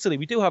mean, admittedly,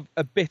 we do have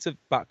a bit of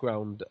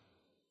background,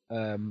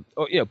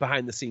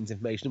 behind the scenes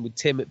information with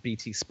Tim at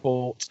BT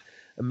Sport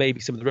and maybe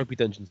some of the Rugby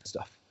Dungeons and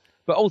stuff.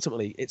 But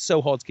ultimately, it's so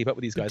hard to keep up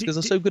with these guys because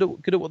they're so good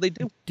at what they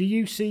do. Do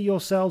you see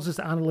yourselves as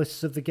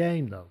analysts of the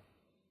game, though?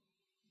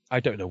 I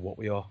don't know what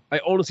we are.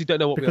 I honestly don't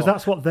know what we are. Because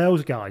that's what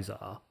those guys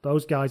are.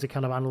 Those guys are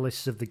kind of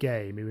analysts of the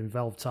game who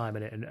involve time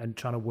in it and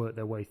trying to work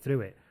their way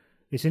through it.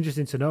 It's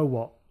interesting to know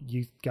what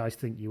you guys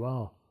think you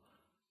are.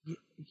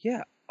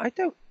 Yeah, I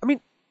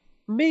mean,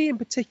 me in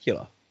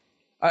particular,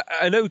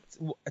 I know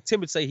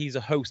Tim would say he's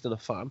a host and a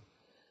fan.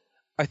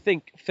 I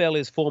think Phil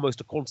is foremost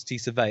a quantity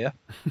surveyor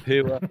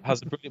who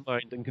has a brilliant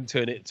mind and can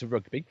turn it to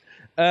rugby.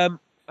 And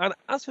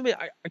as for me,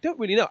 I don't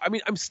really know. I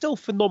mean, I'm still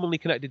phenomenally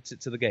connected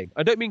to the game.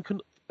 I don't mean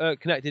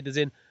connected as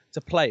in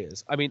to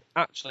players. I mean,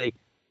 actually,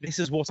 this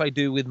is what I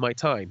do with my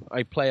time.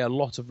 I play a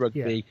lot of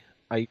rugby.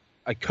 Yeah.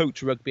 I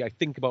coach rugby. I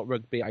think about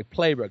rugby. I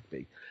play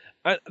rugby.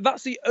 And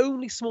that's the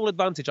only small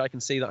advantage I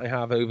can see that I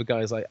have over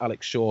guys like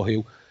Alex Shaw,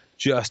 who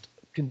just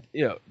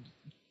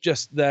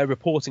their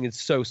reporting is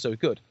so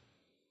good.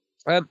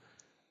 I'm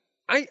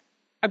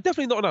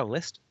definitely not an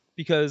analyst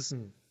because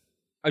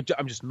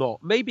I'm just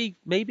not. Maybe.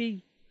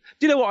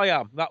 Do you know what I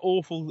am? That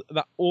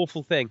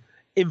awful thing,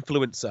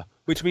 influencer,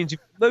 which means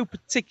you've no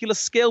particular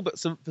skill, but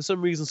for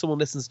some reason someone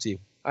listens to you.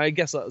 I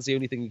guess that's the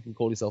only thing you can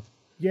call yourself.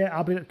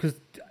 Yeah, because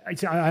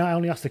I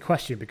only asked the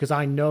question because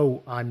I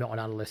know I'm not an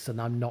analyst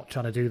and I'm not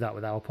trying to do that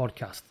with our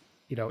podcast.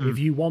 If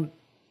you want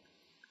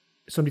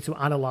somebody to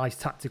analyse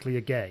tactically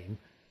a game,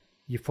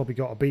 you've probably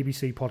got a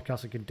BBC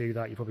podcast that can do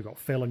that. You've probably got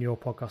Phil on your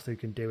podcast who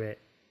can do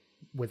it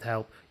with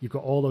help. You've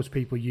got all those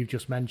people you've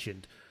just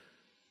mentioned.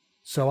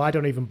 So I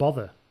don't even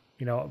bother.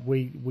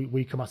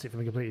 We come at it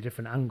from a completely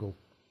different angle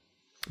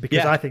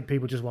because I think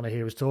people just want to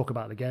hear us talk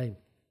about the game.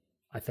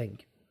 I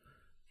think.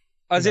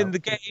 As in the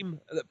game,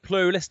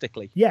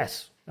 pluralistically?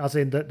 Yes, as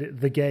in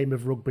the game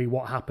of rugby,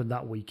 what happened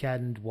that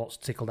weekend, what's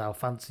tickled our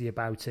fancy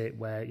about it,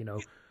 where,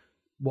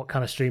 what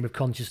kind of stream of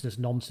consciousness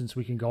nonsense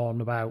we can go on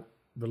about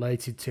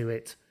related to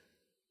it.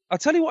 I'll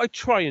tell you what I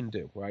try and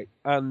do, right?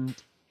 And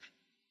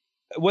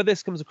whether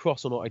this comes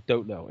across or not, I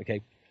don't know,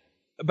 okay?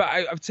 But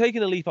I've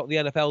taken a leaf out of the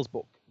NFL's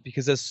book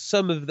because there's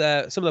some of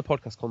their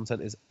podcast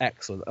content is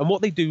excellent. And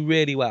what they do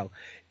really well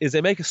is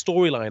they make a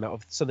storyline out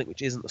of something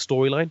which isn't a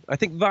storyline. I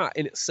think that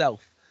in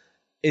itself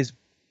is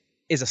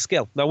a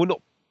skill. Now we're not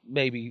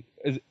we're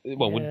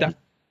definitely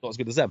not as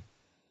good as them.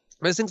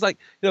 But it's things like,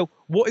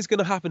 what is going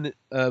to happen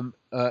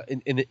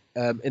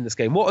in this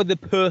game? What are the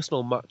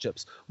personal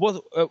matchups?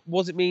 What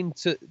does it mean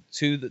to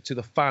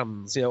the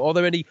fans? Are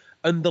there any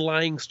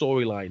underlying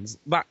storylines?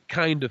 That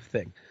kind of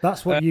thing.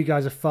 That's what you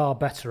guys are far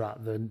better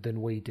at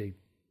than we do.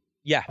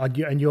 Yeah,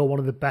 and you're one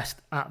of the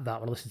best at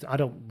that. When I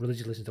don't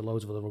religiously listen to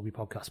loads of other rugby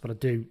podcasts, but I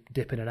do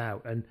dip in and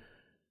out. And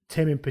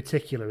Tim in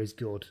particular is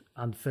good,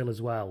 and Phil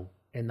as well,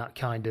 in that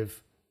kind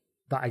of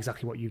that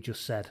exactly what you've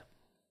just said.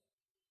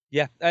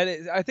 Yeah,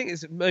 and I think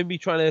it's maybe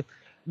trying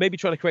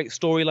to create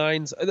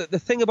storylines. The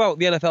thing about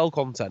the NFL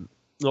content,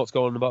 not to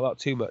go on about that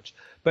too much,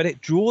 but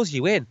it draws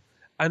you in.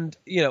 And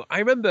I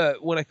remember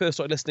when I first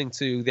started listening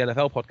to the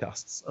NFL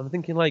podcasts, I'm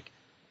thinking like,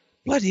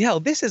 bloody hell,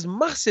 this is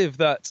massive.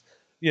 That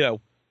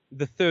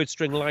the third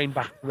string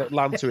linebacker at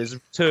Atlanta is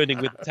returning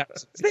with the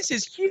Texans. This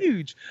is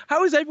huge.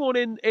 How is everyone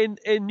in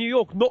New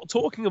York not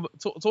talking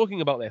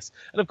about this?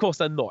 And of course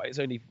they're not. It's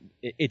only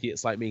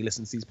idiots like me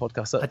listening to these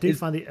podcasts. I do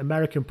find the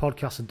American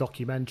podcasts and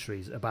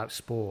documentaries about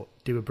sport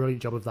do a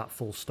brilliant job of that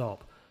full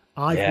stop.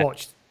 I've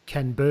watched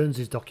Ken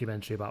Burns'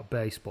 documentary about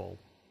baseball.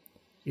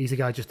 He's the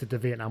guy who just did the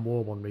Vietnam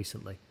War one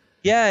recently.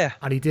 Yeah.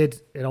 And he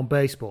did it on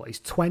baseball. It's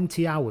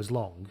 20 hours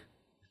long.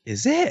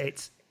 Is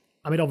it?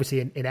 Obviously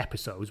in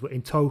episodes, but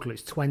in total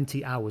it's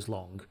 20 hours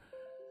long.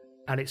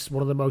 And it's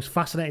one of the most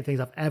fascinating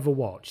things I've ever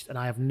watched. And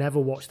I have never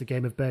watched a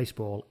game of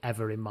baseball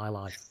ever in my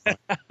life.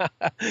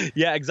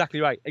 Yeah,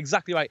 exactly right.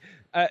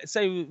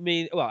 Same with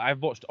me. Well,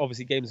 I've watched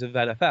obviously games of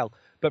NFL,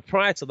 but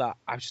prior to that,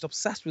 I was just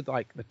obsessed with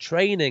like the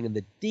training and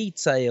the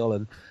detail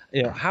and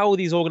how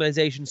these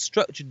organizations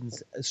structured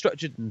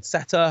and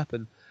set up,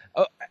 and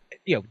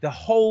the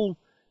whole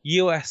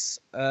US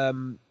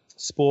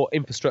sport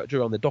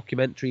infrastructure on the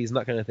documentaries and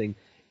that kind of thing.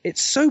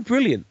 It's so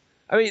brilliant.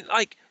 I mean,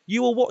 like,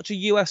 you will watch a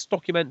US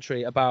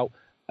documentary about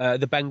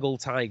the Bengal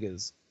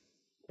Tigers,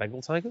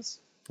 Bengal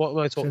Tigers? What am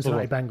I talking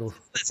Cincinnati about? Bengals.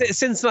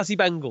 Cincinnati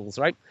Bengals,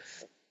 right?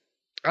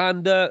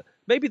 And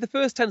maybe the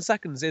first 10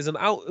 seconds is an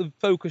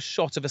out-of-focus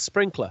shot of a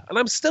sprinkler. And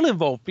I'm still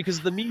involved because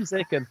of the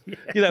music. And,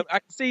 I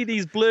can see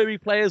these blurry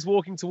players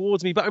walking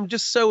towards me, but I'm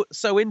just so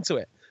into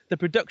it. The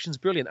production's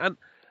brilliant. And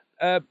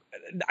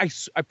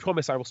I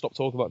promise I will stop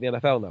talking about the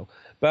NFL now.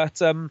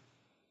 But,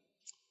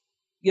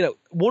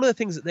 one of the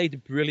things that they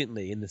did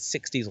brilliantly in the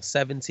 60s or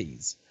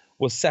 70s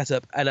was set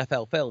up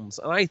NFL films.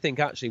 And I think,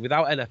 actually,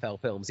 without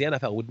NFL films, the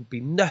NFL would be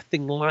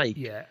nothing like...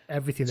 Yeah,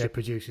 everything they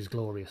produce is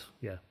glorious.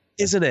 Yeah.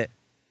 Isn't it?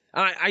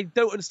 I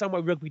don't understand why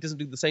rugby doesn't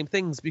do the same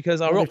things,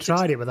 because they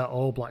tried it with that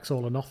All Blacks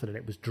All or Nothing, and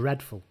it was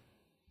dreadful.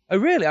 Oh,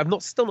 really? I've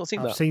still not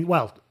seen that.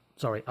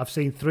 I've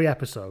seen 3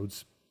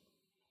 episodes,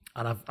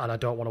 and I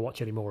don't want to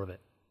watch any more of it.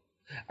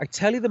 I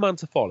tell you, the man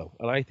to follow,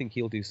 and I think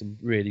he'll do some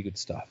really good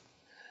stuff,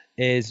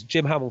 is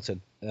Jim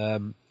Hamilton.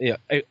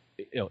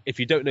 If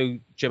you don't know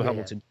Jim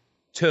Hamilton,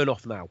 turn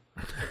off now.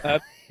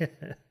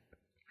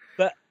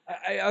 But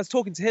I was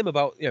talking to him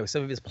about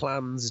some of his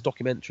plans, his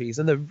documentaries,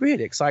 and they're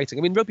really exciting.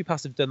 I mean, Rugby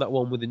Pass have done that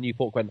one with the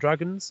Newport Gwent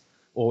Dragons,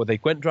 or they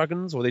Gwent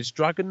Dragons, or they just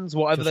Dragons,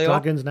 whatever just they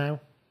Dragons are. Now.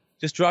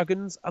 Just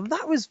Dragons, and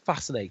that was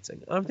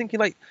fascinating. I'm thinking,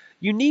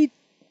 you need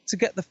to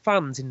get the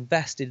fans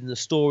invested in the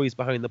stories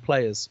behind the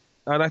players.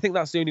 And I think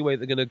that's the only way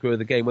they're going to grow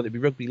the game, whether it be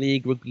rugby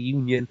league, rugby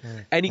union,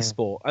 any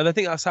sport. And I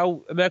think that's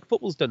how American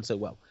football's done so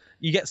well.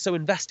 You get so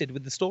invested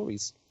with the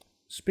stories.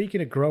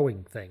 Speaking of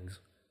growing things,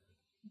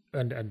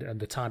 and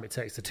the time it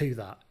takes to do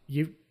that,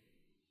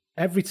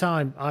 every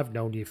time I've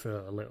known you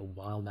for a little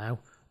while now,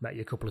 met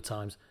you a couple of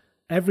times,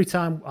 every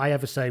time I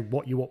ever say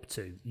what you up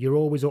to, you're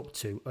always up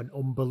to an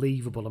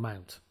unbelievable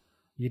amount.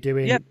 You're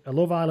doing a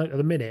Love Island at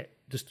the minute.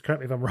 Just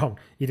correct me if I'm wrong.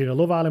 You're doing a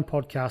Love Island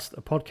podcast,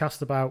 a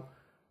podcast about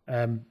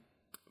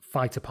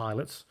fighter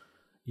pilots.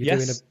 You're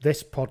doing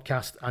this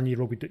podcast, and your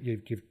rugby.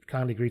 You've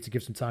kindly agreed to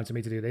give some time to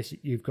me to do this.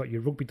 You've got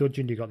your Rugby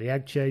Dungeon. You've got the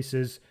Egg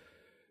Chasers.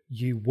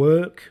 You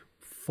work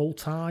full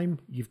time.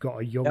 You've got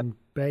a young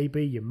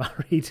baby. You're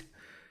married.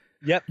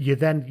 Yep.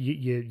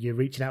 You're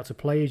reaching out to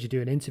players. You're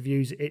doing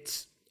interviews.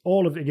 It's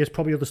all of it. There's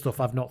probably other stuff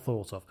I've not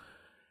thought of.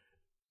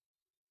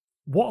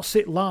 What's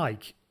it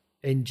like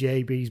in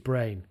JB's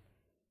brain?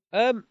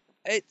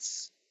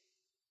 It's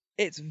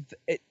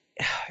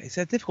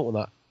a difficult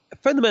one.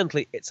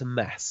 Fundamentally, it's a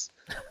mess.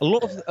 A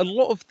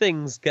lot of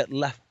things get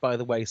left by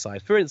the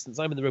wayside. For instance,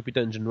 I'm in the Rugby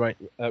Dungeon right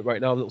now,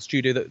 a little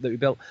studio that we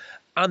built,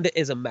 and it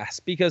is a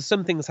mess because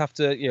some things have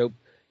to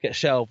get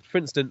shelved. For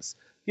instance,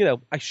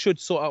 I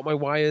should sort out my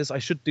wires. I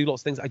should do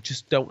lots of things. I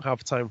just don't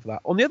have time for that.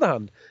 On the other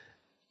hand,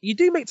 you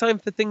do make time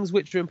for things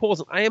which are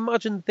important. I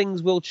imagine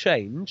things will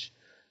change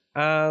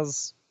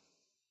as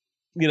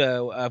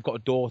I've got a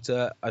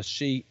daughter. As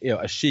she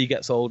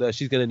gets older,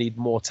 she's going to need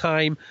more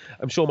time.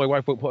 I'm sure my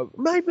wife won't put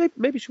up,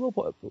 maybe she will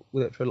put up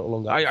with it for a little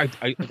longer. I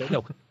don't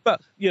know,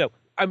 but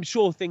I'm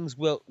sure things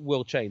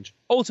will change.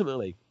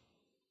 Ultimately,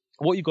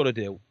 what you've got to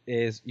do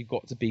is you've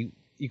got to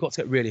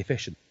get really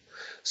efficient.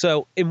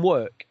 So in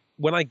work,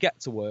 when I get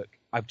to work,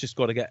 I've just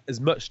got to get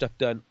as much stuff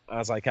done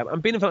as I can.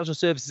 And being in financial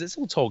services, it's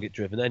all target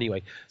driven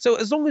anyway. So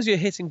as long as you're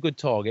hitting good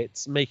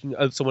targets, making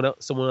someone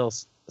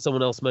else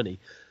money,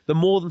 they're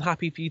more than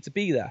happy for you to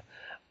be there.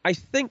 I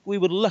think we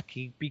were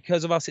lucky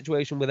because of our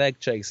situation with Egg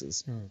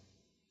Chasers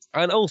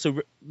and also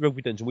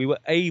Rugby Dungeon. We were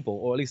able,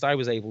 or at least I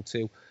was able,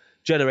 to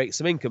generate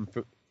some income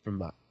from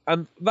that,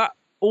 and that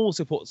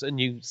also puts a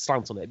new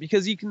slant on it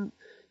because you can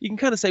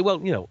kind of say,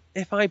 well,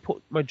 if I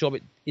put my job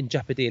in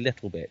jeopardy a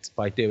little bit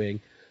by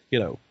doing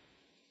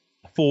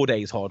 4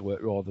 days hard work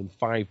rather than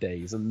 5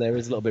 days, and there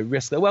is a little bit of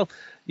risk there. Well,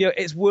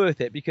 it's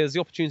worth it because the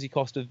opportunity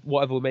cost of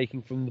whatever we're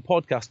making from the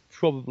podcast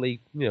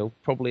probably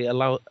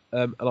allows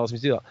me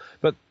to do that.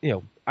 But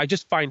I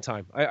just find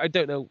time. I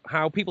don't know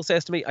how people say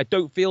this to me. I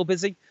don't feel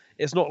busy.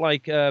 It's not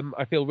like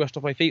I feel rushed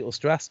off my feet or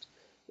stressed.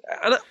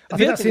 And I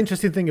think that's the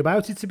interesting thing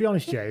about it, to be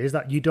honest, Jay, is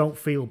that you don't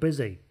feel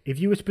busy. If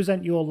you were to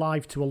present your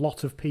life to a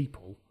lot of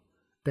people,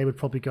 they would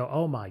probably go,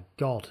 "Oh my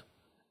God."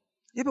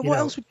 Yeah, but what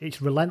else? It's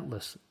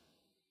relentless.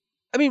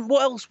 I mean,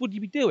 what else would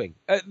you be doing?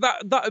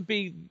 That would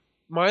be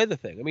my other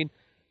thing. I mean,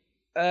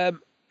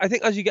 I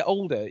think as you get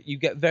older, you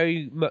get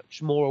very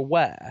much more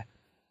aware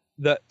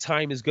that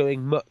time is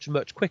going much,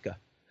 much quicker.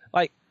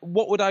 Like,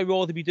 what would I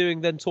rather be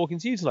doing than talking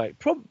to you tonight?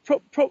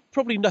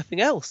 Probably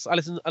nothing else. I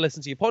listen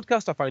to your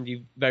podcast. I find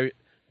you very,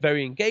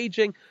 very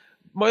engaging.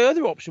 My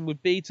other option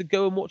would be to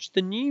go and watch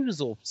the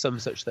news or some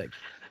such thing.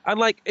 And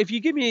if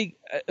you give me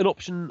an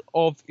option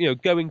of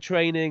going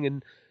training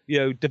and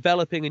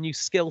developing a new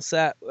skill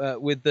set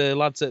with the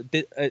lads at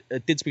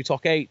Didsbury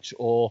Talk H,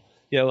 or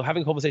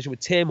having a conversation with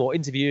Tim, or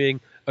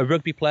interviewing a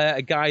rugby player,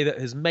 a guy that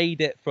has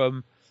made it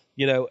from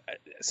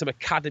some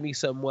academy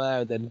somewhere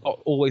and then got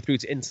all the way through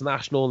to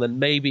international, and then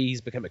maybe he's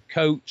become a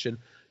coach. And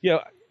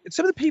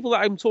some of the people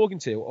that I'm talking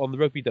to on the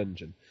Rugby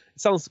Dungeon,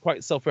 it sounds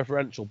quite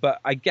self-referential, but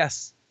I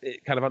guess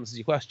it kind of answers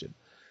your question.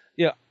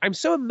 I'm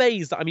so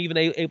amazed that I'm even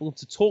able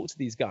to talk to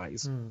these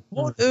guys.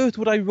 What on earth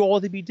would I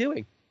rather be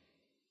doing?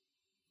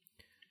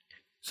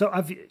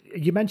 So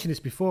you mentioned this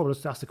before, but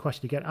let's ask the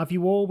question again. Have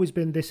you always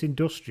been this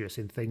industrious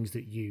in things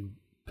that you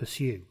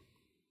pursue?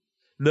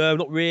 No,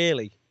 not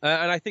really.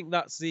 And I think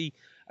that's the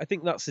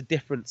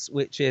difference,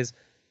 which is,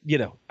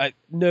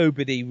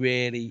 nobody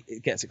really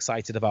gets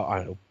excited about, I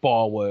don't know,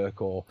 bar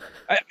work, or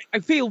I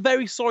feel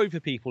very sorry for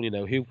people,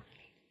 who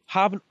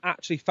haven't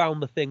actually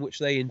found the thing which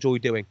they enjoy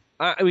doing.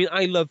 I mean,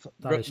 I love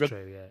that is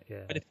true,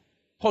 yeah. And if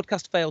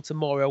podcast failed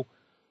tomorrow,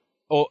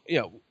 or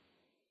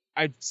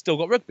I've still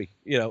got rugby.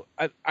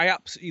 I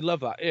absolutely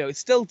love that. It's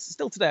still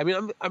today. I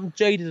mean, I'm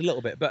jaded a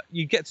little bit, but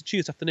you get to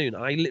choose afternoon,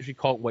 and I literally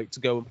can't wait to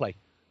go and play.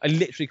 I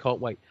literally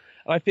can't wait.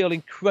 And I feel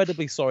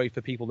incredibly sorry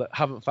for people that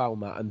haven't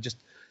found that and just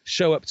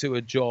show up to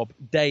a job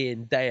day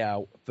in, day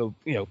out for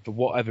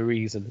whatever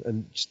reason,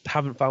 and just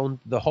haven't found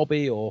the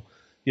hobby or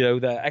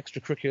their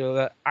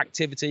extracurricular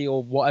activity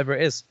or whatever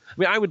it is. I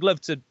mean, I would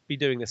love to be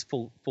doing this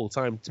full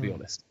time, to be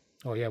honest.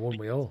 Oh yeah, wouldn't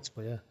we all?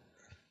 But yeah,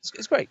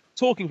 it's great.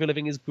 Talking for a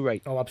living is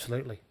great. Oh,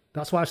 absolutely.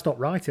 That's why I stopped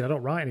writing. I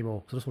don't write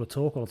anymore because I just want to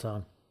talk all the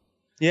time.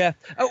 Yeah.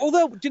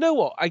 Although, do you know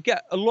what? I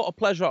get a lot of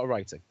pleasure out of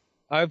writing.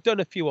 I've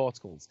done a few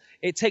articles.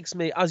 It takes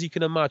me, as you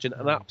can imagine,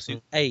 an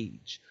absolute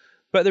age.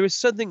 But there is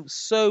something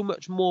so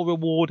much more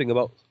rewarding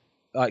about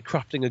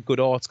crafting a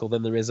good article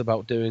than there is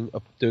about doing a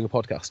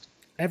podcast.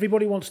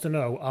 Everybody wants to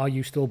know, are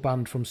you still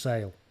banned from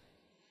Sale?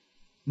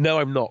 No,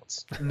 I'm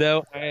not.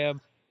 No, I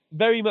am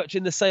very much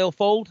in the Sale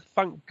fold,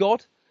 thank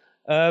God.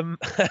 A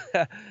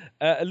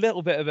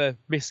little bit of a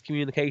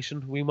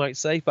miscommunication, we might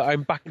say, but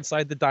I'm back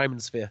inside the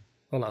Diamond Sphere.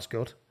 Well, that's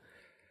good.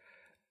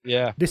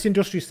 Yeah. This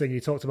industrious thing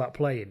you talked about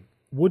playing,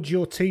 would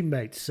your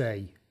teammates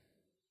say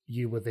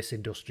you were this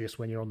industrious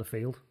when you're on the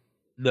field?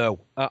 No,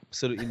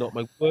 absolutely not.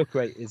 My work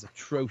rate is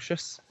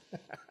atrocious.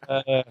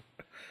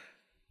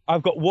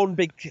 I've got one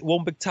big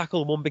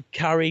tackle and one big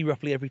carry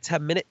roughly every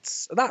 10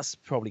 minutes. That's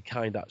probably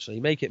kind,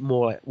 actually. Make it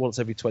more like once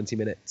every 20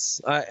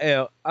 minutes.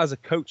 As a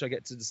coach, I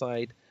get to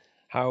decide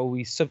how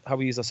we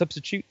use our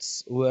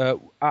substitutes. At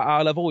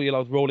our level, we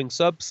allow rolling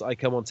subs. I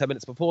come on 10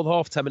 minutes before the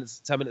half, 10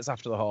 minutes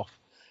after the half.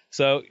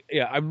 So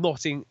yeah,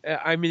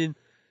 I'm in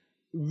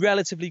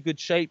relatively good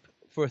shape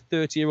for a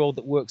 34-year-old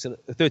that works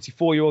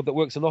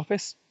in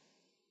office.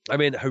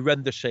 I'm in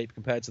horrendous shape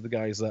compared to the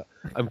guys that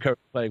I'm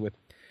currently playing with.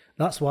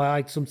 That's why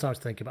I sometimes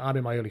think about, I'm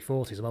in my early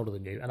 40s, I'm older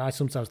than you, and I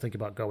sometimes think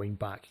about going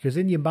back, because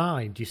in your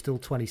mind, you're still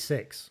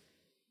 26.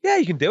 Yeah,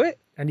 you can do it.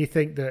 And you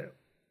think that,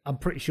 I'm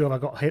pretty sure if I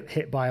got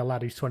hit by a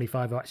lad who's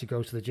 25 who actually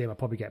goes to the gym, I'd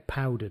probably get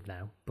powdered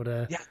now.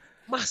 But yeah,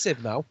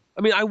 massive now.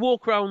 I mean, I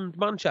walk around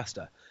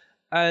Manchester,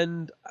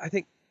 and I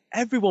think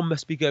everyone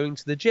must be going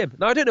to the gym.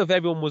 Now, I don't know if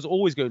everyone was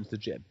always going to the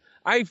gym.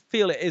 I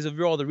feel it is a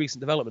rather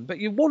recent development, but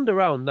you wander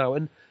around now,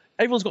 and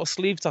everyone's got a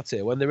sleeve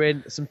tattoo, and they're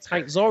in some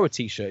tight Zara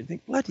t-shirt. You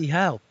think, bloody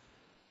hell.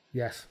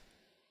 Yes.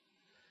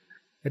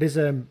 It is.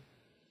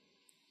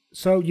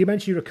 So you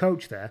mentioned you're a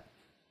coach there.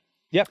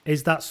 Yep.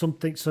 Is that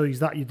something? So is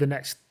that the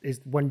next? Is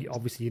when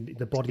obviously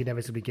the body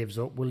inevitably gives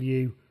up? Will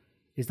you?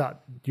 Is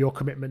that your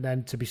commitment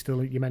then to be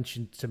still? You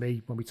mentioned to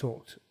me when we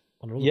talked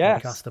on another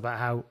podcast about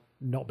how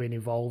not being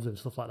involved and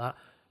stuff like that.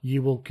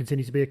 You will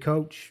continue to be a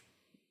coach.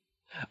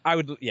 I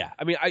would. Yeah.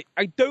 I mean,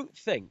 I don't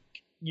think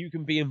you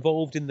can be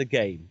involved in the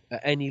game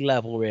at any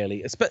level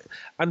really,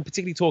 and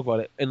particularly talk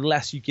about it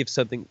unless you give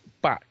something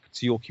back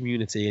to your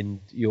community and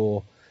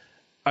your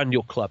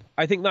club.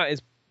 I think that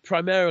is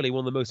primarily one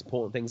of the most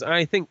important things. And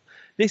I think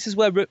this is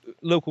where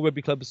local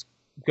rugby clubs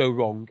go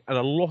wrong, and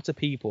a lot of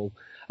people,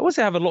 I wouldn't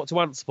say have a lot to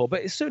answer for,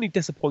 but it's certainly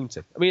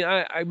disappointing. I mean,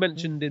 I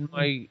mentioned in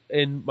my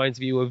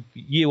interview of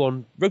you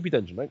on Rugby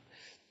Dungeon, right,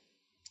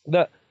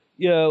 that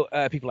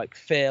people like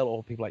Phil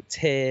or people like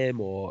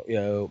Tim or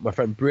my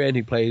friend Bryn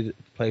who played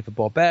for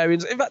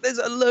Barbarians. In fact, there's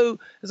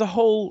a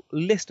whole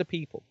list of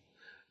people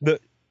that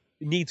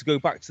need to go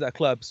back to their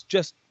clubs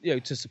just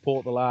to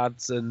support the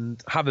lads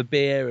and have a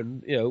beer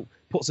and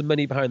put some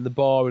money behind the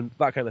bar and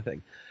that kind of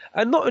thing.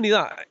 And not only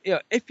that,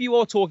 if you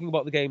are talking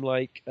about the game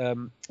like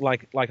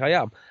I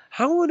am,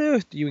 how on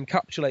earth do you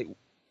encapsulate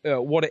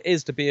what it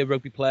is to be a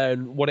rugby player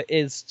and what it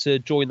is to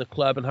join the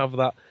club and have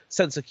that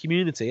sense of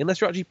community unless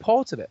you're actually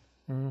part of it?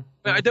 Mm-hmm.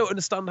 I don't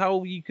understand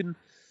how you can,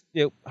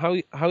 how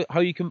you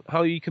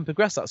can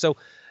progress that. So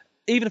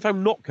even if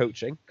I'm not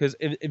coaching, because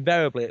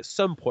invariably at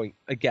some point,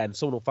 again,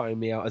 someone will find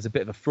me out as a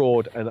bit of a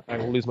fraud and I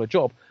will lose my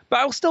job, but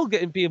I'll still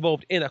be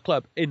involved in a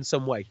club in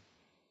some way.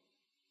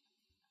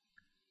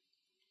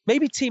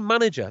 Maybe team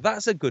manager,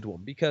 that's a good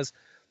one, because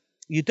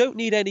you don't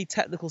need any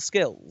technical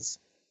skills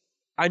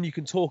and you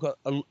can talk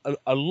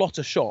a lot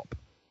of shop,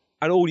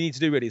 and all you need to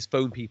do really is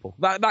phone people.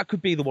 That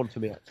could be the one for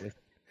me, actually.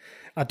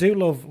 I do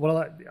love,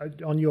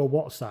 on your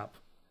WhatsApp,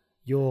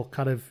 you're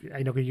kind of,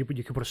 you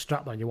can put a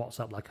strap on your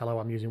WhatsApp, like, hello,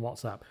 I'm using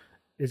WhatsApp.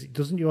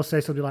 Doesn't yours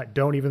say something like,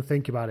 don't even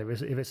think about it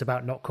if it's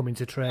about not coming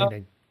to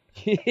training?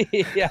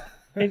 Yeah.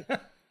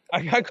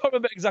 I can't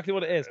remember exactly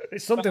what it is.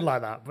 It's something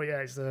like that, but yeah,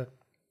 it's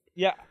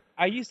Yeah,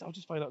 I'll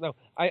just find out now.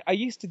 I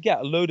used to get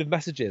a load of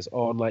messages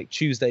on like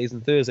Tuesdays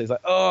and Thursdays,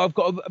 like, oh, I've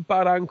got a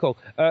bad ankle.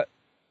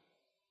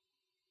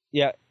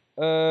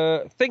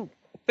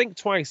 Think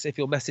twice if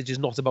your message is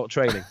not about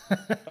training.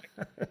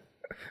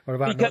 or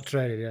about not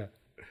training, yeah.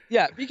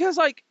 Yeah, because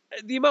like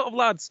the amount of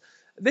lads,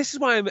 this is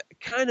why I'm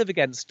kind of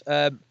against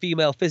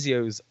female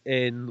physios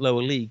in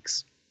lower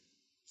leagues,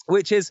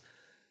 which is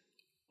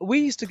we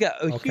used to get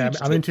a huge...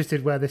 I'm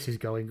interested where this is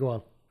going. Go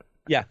on.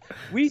 Yeah,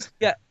 we used to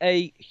get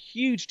a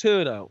huge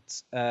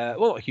turnout, well,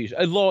 not huge,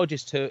 a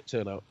largest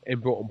turnout in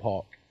Broughton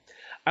Park.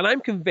 And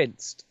I'm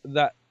convinced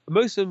that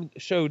most of them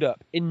showed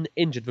up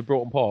injured for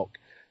Broughton Park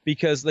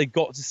because they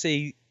got to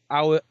see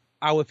our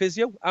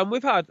physio. And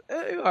we've had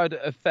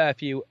a fair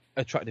few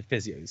attractive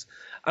physios.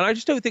 And I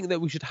just don't think that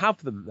we should have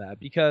them there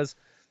because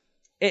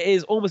it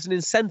is almost an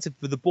incentive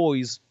for the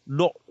boys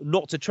not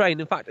to train.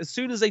 In fact, as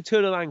soon as they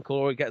turn an ankle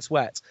or it gets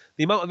wet,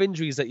 the amount of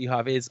injuries that you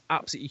have is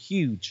absolutely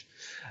huge.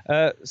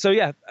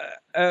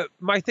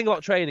 My thing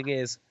about training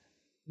is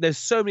there's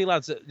so many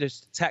lads that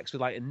just text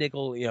with like a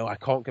niggle, I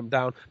can't come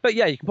down. But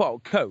yeah, you can put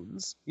out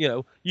cones,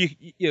 you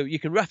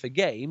can ref a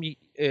game,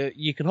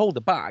 you can hold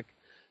a bag.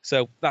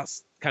 So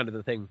that's kind of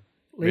the thing.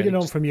 Leading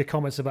on from your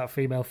comments about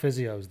female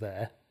physios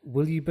there,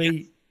 will you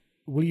be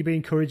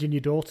encouraging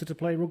your daughter to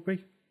play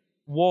rugby?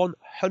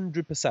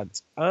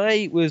 100%.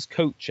 I was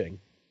coaching,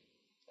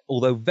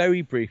 although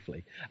very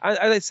briefly.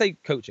 I say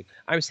coaching.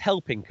 I was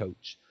helping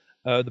coach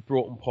the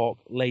Broughton Park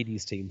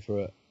ladies team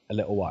for a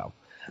little while.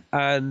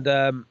 And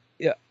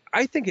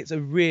I think it's a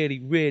really,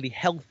 really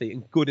healthy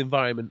and good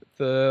environment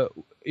for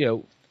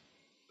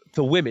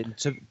women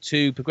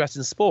to progress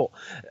in sport.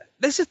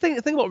 This is the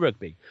thing about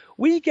rugby.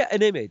 We get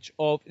an image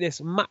of this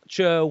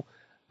macho,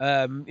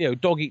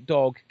 dog eat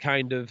dog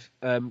kind of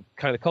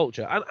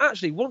culture. And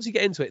actually, once you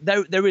get into it,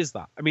 there is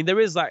that. I mean, there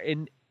is that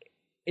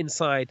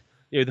inside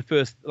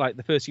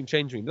the first team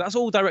changing room. But that's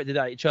all directed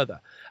at each other.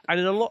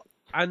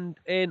 And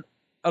in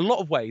a lot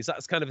of ways,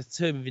 that's kind of a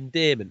term of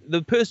endearment.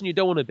 The person you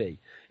don't want to be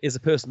is a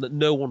person that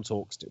no one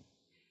talks to.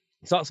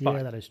 So that's fine.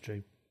 Yeah, that is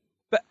true.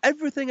 But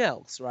everything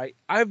else, right?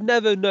 I've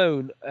never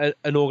known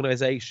an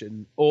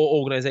organisation or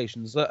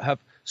organisations that have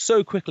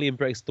so quickly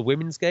embraced the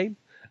women's game.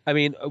 I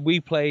mean, we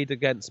played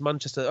against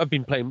Manchester. I've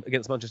been playing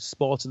against Manchester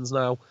Spartans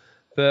now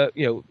for,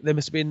 they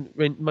must have been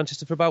in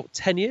Manchester for about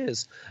 10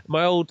 years.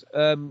 My old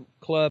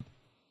club,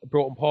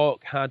 Broughton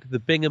Park, had the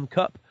Bingham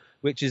Cup,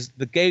 which is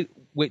the Gay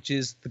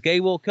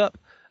World Cup.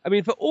 I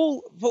mean, for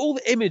all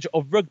the image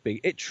of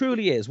rugby, it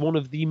truly is one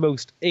of the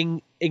most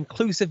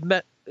inclusive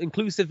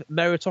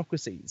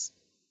meritocracies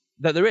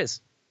that there is.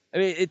 I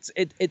mean,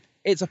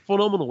 it's a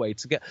phenomenal way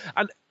to get.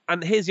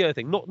 And here's the other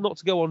thing: not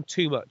to go on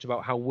too much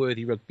about how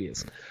worthy rugby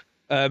is,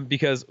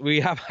 because we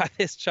have had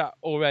this chat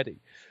already.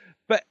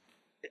 But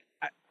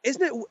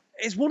isn't it?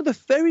 It's one of the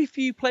very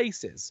few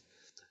places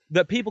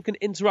that people can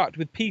interact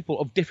with people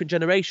of different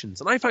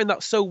generations, and I find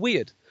that so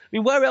weird. I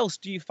mean, where else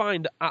do you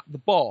find at the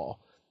bar,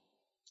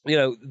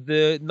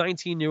 the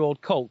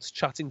 19-year-old Colts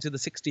chatting to the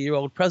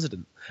 60-year-old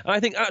president? And I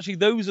think actually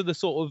those are the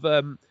sort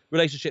of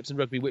relationships in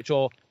rugby which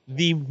are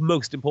the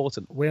most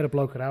important. We had a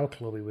bloke at our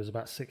club who was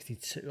about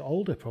 62,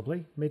 older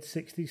probably,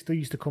 mid-60s, still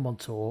used to come on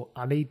tour,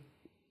 and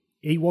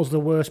he was the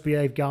worst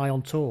behaved guy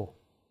on tour.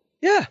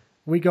 Yeah.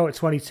 We go at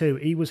 22,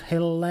 he was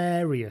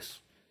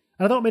hilarious.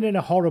 And I don't mean in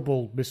a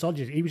horrible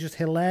misogyny, he was just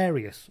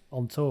hilarious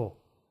on tour.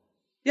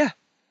 Yeah.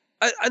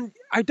 And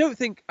I don't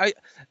think...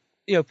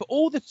 for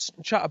all the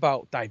chat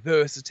about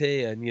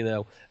diversity and,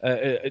 an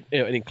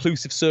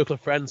inclusive circle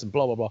of friends and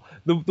blah, blah, blah,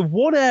 the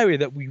one area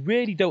that we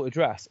really don't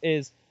address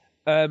is,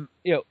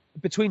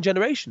 between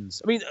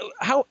generations. I mean,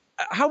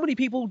 how many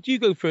people do you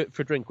go for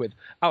a drink with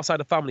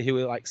outside of family who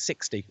are like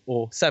 60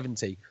 or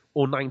 70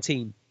 or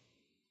 19?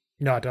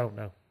 No, I don't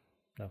know.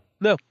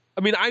 No. I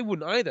mean, I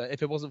wouldn't either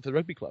if it wasn't for the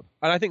rugby club.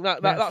 And I think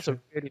that's a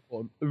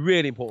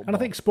really important And part. I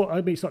think sport,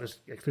 I mean, it's not just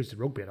exclusive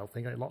to rugby, I don't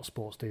think. A lot of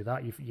sports do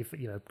that.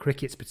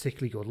 Cricket's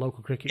particularly good.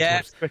 Local cricket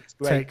clubs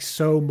takes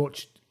so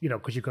much,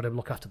 because you've got to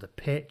look after the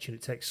pitch, and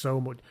it takes so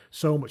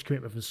much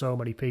commitment from so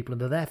many people, and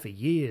they're there for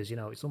years,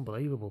 it's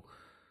unbelievable.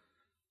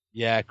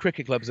 Yeah,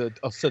 cricket clubs are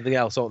something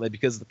else, aren't they?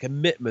 Because the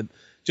commitment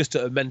just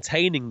to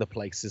maintaining the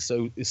place is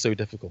so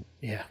difficult.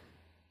 Yeah.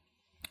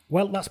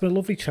 Well, that's been a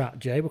lovely chat,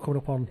 Jay. We're coming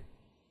up on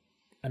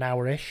an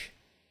hour-ish.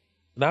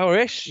 An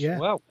hour-ish? Yeah.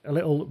 Wow. A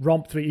little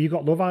romp through. You've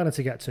got Love Island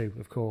to get to,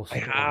 of course. I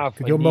have.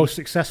 Your most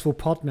successful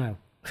pod now.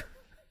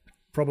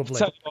 Probably.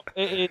 So,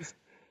 it is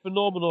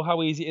phenomenal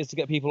how easy it is to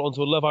get people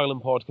onto a Love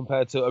Island pod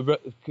compared to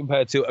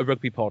a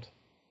rugby pod.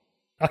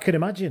 I can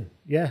imagine.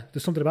 Yeah,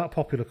 there's something about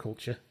popular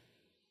culture.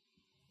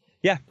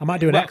 Yeah. I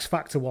might do an X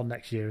Factor one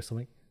next year or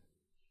something.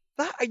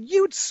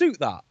 You would suit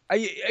that.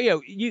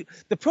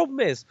 The problem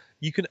is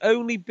you can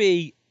only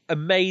be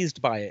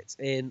amazed by it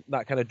in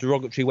that kind of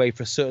derogatory way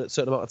for a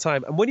certain amount of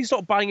time, and when you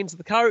start buying into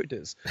the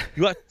characters,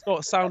 you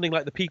start sounding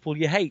like the people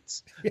you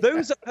hate. Yeah.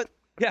 Those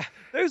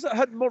that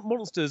hunt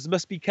monsters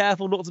must be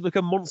careful not to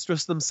become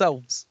monstrous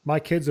themselves.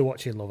 My kids are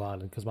watching Love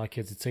Island because my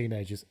kids are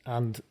teenagers,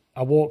 and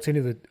I walked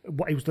into it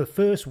was the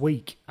first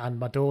week, and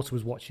my daughter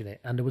was watching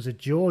it, and there was a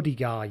Geordie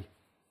guy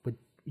with,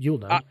 you'll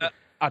know,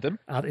 Adam.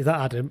 Is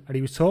that Adam? And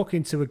he was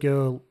talking to a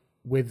girl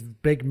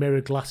with big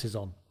mirror glasses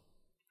on.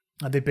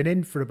 And they've been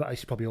in for about,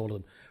 it's probably all of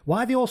them.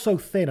 Why are they all so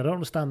thin? I don't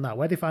understand that.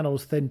 Where do they find all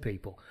those thin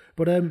people?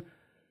 But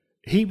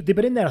they've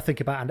been in there, I think,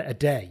 about a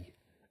day,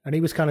 and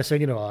he was kind of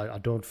saying, I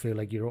don't feel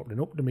like you're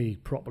opening up to me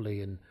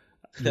properly, and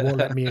you won't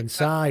let me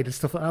inside and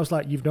stuff. I was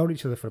like, you've known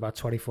each other for about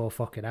 24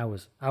 fucking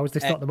hours. How is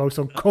this not the most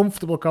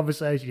uncomfortable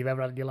conversation you've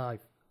ever had in your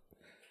life?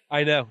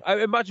 I know.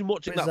 I imagine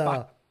watching that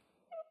back.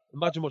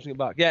 Imagine watching it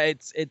back. Yeah,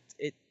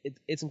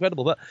 it's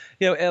incredible. But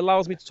it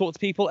allows me to talk to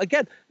people.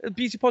 Again, a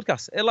beauty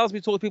podcast. It allows me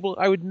to talk to people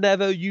I would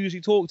never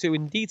usually talk to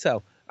in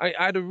detail. I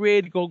had a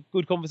really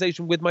good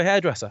conversation with my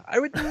hairdresser. I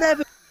would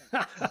never,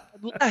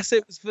 unless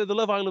it was for the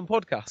Love Island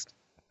podcast.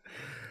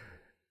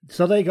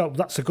 So there you go.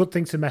 That's a good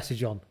thing to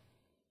message on.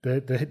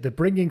 The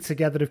bringing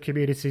together of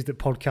communities that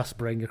podcasts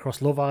bring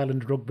across Love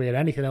Island, rugby, and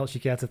anything else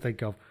you care to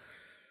think of.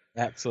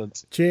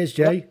 Excellent. Cheers,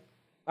 Jay. Well,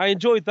 I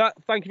enjoyed that.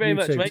 Thank you very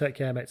much, mate. Take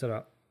care, mate.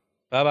 Ta-ra.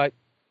 Bye-bye.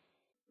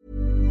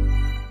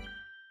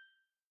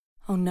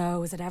 Oh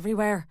no, is it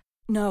everywhere?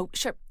 No,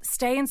 sure,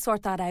 stay and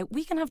sort that out.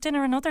 We can have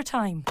dinner another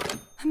time.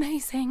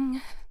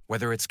 Amazing.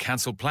 Whether it's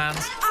cancelled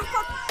plans...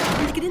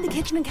 Can you get in the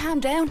kitchen and calm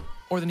down?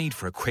 Or the need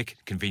for a quick,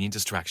 convenient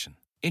distraction.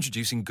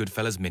 Introducing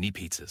Goodfellas Mini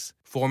Pizzas.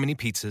 4 mini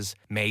pizzas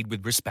made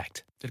with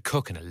respect that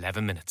cook in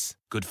 11 minutes.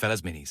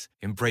 Goodfellas Minis.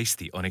 Embrace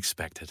the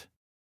unexpected.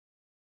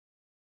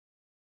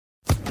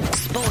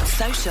 Sports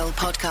Social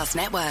Podcast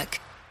Network.